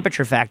 Perhaps a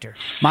temperature factor.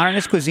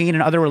 Modernist Cuisine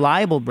and other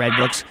reliable bread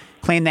books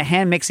claim that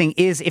hand mixing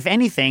is, if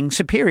anything,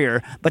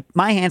 superior, but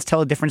my hands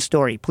tell a different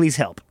story. Please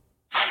help.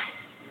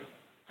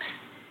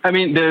 I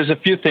mean, there's a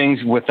few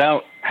things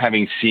without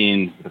having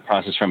seen the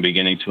process from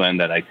beginning to end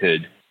that I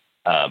could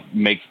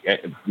make,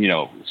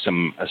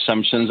 some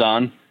assumptions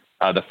on.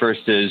 The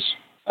first is,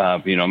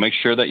 make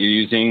sure that you're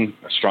using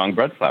a strong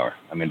bread flour.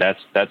 I mean,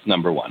 that's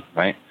number one,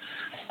 right?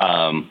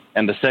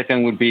 And the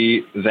second would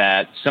be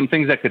that some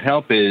things that could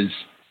help is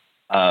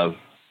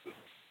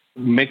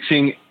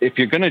mixing. If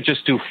you're going to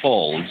just do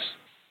folds,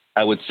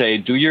 I would say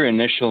do your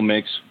initial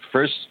mix.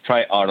 First,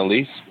 try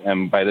autolyse.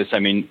 And by this, I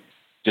mean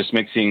just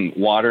mixing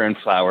water and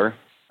flour.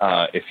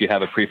 If you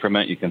have a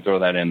pre-ferment, you can throw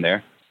that in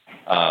there.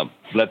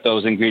 Let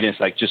those ingredients,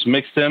 just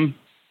mix them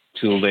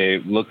till they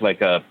look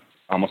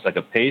almost like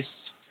a paste.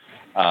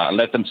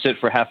 Let them sit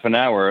for half an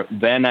hour,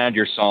 then add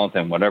your salt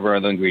and whatever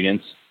other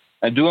ingredients,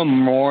 and do a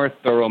more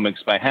thorough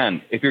mix by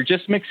hand. If you're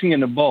just mixing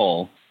in a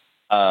bowl,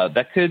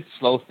 that could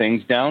slow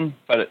things down.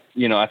 But,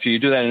 after you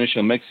do that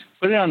initial mix,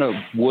 put it on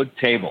a wood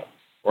table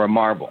or a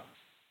marble,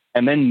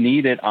 and then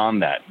knead it on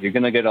that. You're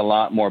going to get a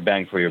lot more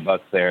bang for your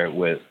buck there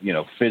with,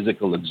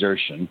 physical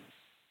exertion.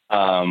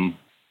 And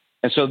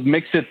so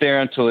mix it there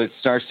until it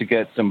starts to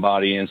get some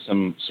body and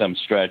some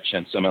stretch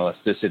and some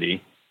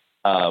elasticity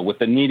with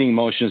the kneading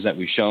motions that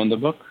we show in the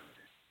book.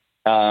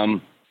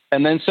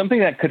 And then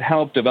something that could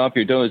help develop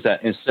your dough is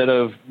that instead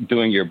of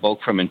doing your bulk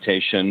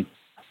fermentation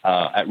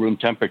at room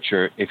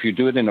temperature, if you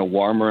do it in a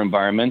warmer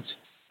environment,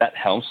 that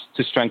helps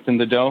to strengthen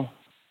the dough.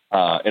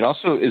 It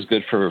also is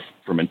good for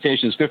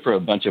fermentation. It's good for a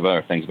bunch of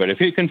other things. But if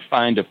you can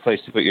find a place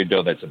to put your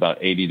dough that's about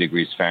 80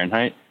 degrees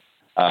Fahrenheit,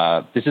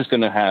 this is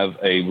going to have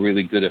a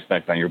really good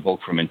effect on your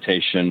bulk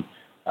fermentation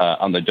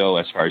on the dough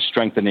as far as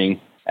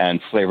strengthening and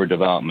flavor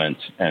development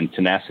and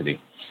tenacity.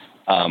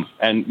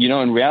 And,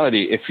 in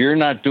reality, if you're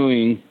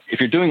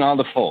doing all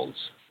the folds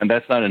and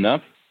that's not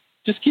enough,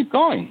 just keep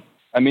going.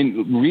 I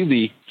mean,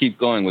 really keep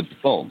going with the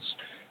folds.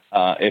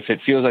 If it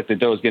feels like the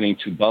dough is getting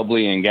too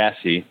bubbly and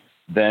gassy,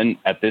 then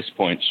at this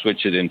point,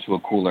 switch it into a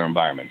cooler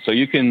environment. So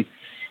you can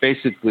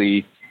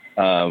basically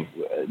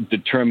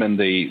determine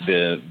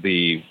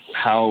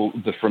how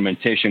the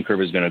fermentation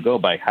curve is going to go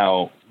by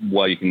how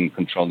well you can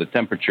control the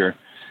temperature.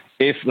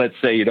 If, let's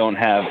say, you don't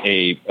have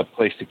a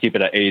place to keep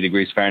it at 80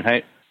 degrees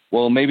Fahrenheit,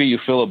 well, maybe you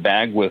fill a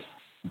bag with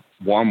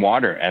warm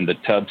water and the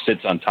tub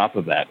sits on top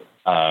of that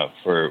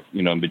for,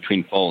 in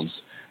between folds.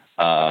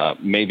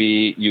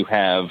 Maybe you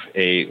have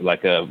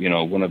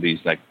one of these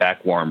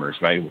back warmers,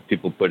 right?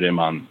 People put them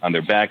on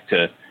their back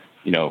to,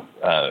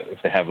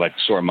 if they have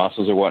sore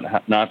muscles or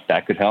whatnot,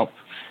 that could help.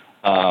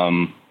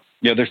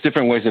 There's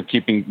different ways of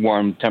keeping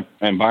warm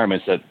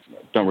environments that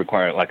don't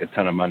require a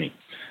ton of money.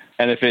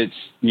 And if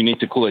you need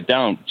to cool it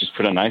down, just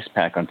put an ice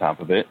pack on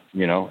top of it,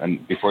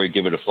 and before you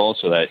give it a fold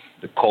so that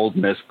the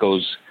coldness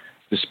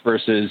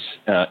disperses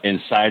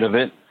inside of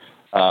it.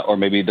 Or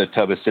maybe the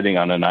tub is sitting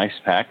on an ice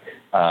pack,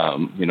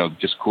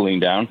 just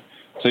cooling down.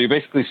 So you're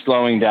basically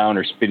slowing down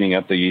or speeding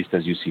up the yeast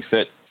as you see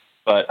fit.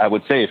 But I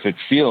would say if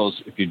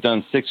you've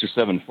done 6 or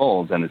 7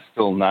 folds and it's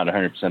still not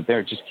 100%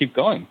 there, just keep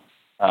going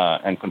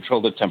and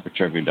control the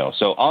temperature of your dough.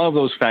 So all of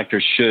those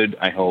factors should,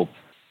 I hope,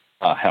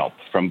 help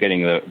from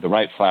getting the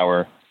right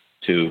flour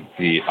to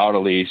the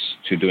autolyse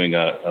to doing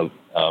a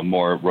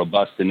more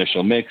robust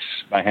initial mix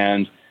by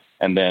hand,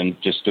 and then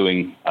just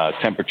doing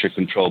temperature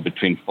control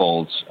between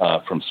folds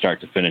from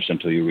start to finish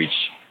until you reach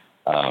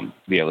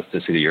the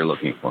elasticity you're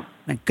looking for.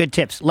 Good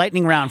tips.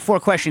 Lightning round, 4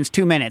 questions,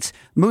 2 minutes.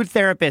 Mood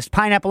therapist,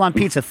 pineapple on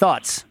pizza,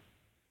 thoughts?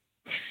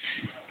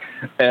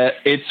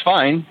 It's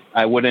fine.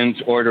 I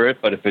wouldn't order it,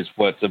 but if it's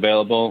what's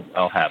available,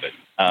 I'll have it.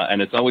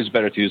 And it's always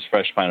better to use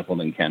fresh pineapple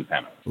than canned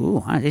pineapple.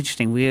 Ooh,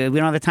 interesting. We don't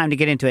have the time to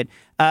get into it.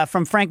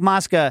 From Frank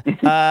Mosca,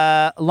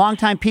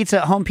 longtime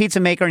home pizza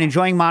maker and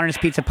enjoying Modernist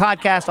Pizza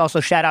podcast.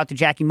 Also, shout out to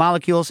Jackie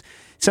Molecules.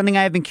 Something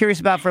I have been curious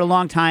about for a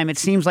long time. It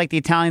seems like the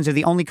Italians are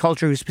the only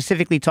culture who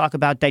specifically talk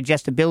about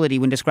digestibility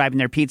when describing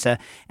their pizza,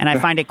 and I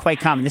find it quite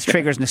common. This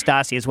triggers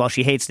Nastasia as well.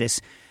 She hates this.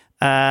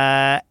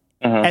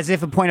 As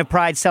if a point of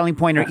pride, selling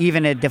point, or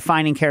even a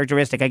defining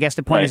characteristic. I guess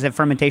the point is that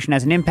fermentation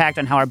has an impact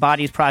on how our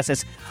bodies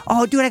process.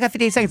 Oh, dude, I got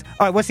 58 seconds.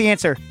 All right, what's the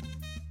answer?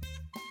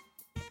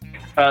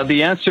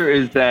 The answer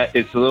is that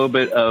it's a little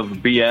bit of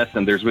BS,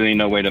 and there's really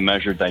no way to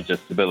measure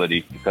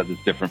digestibility because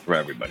it's different for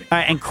everybody. All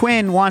right, and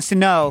Quinn wants to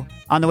know,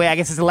 on the way, I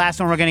guess it's the last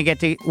one we're going to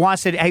get to,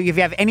 if you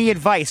have any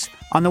advice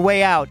on the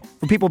way out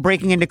for people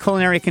breaking into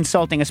culinary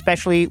consulting,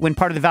 especially when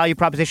part of the value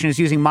proposition is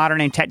using modern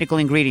and technical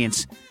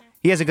ingredients.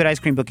 He has a good ice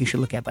cream book you should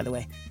look at, by the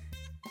way.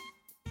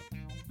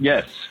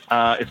 Yes,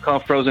 it's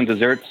called Frozen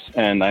Desserts,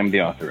 and I'm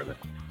the author of it.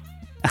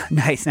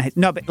 Nice.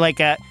 No, but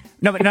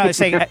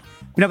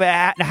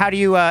how do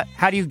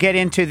you get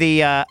into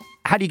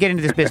how do you get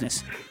into this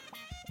business?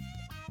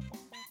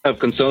 Of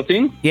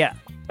consulting? Yeah.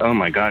 Oh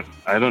my God,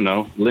 I don't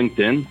know.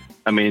 LinkedIn.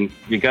 I mean,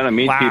 you got to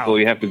meet Wow. people.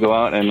 You have to go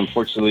out and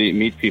unfortunately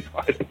meet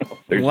people. I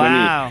don't know.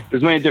 Wow.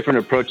 There's many different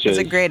approaches.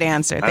 That's a great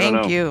answer. I don't Thank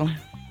know. you.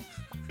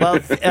 Well,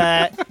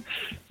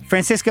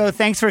 Francisco,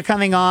 thanks for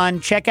coming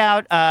on. Check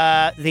out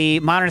the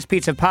Modernist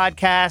Pizza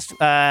podcast,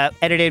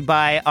 edited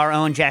by our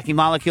own Jackie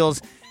Molecules.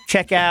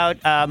 Check out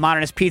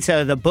Modernist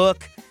Pizza, the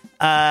book.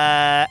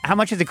 How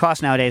much does it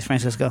cost nowadays,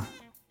 Francisco?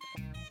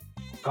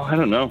 Oh, I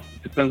don't know.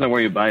 Depends on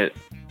where you buy it.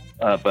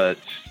 But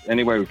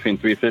anywhere between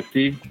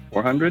 $350,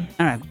 $400.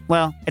 All right.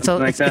 Well, it's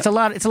Something like a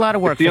lot. It's a lot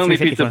of work. It's the for only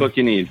 $350. pizza book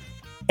you need.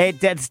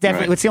 That's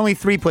definitely. Right. It's the only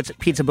three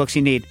pizza books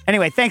you need.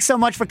 Anyway, thanks so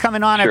much for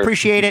coming on. I Sure.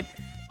 appreciate it.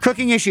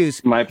 Cooking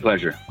Issues. My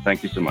pleasure.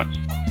 Thank you so much.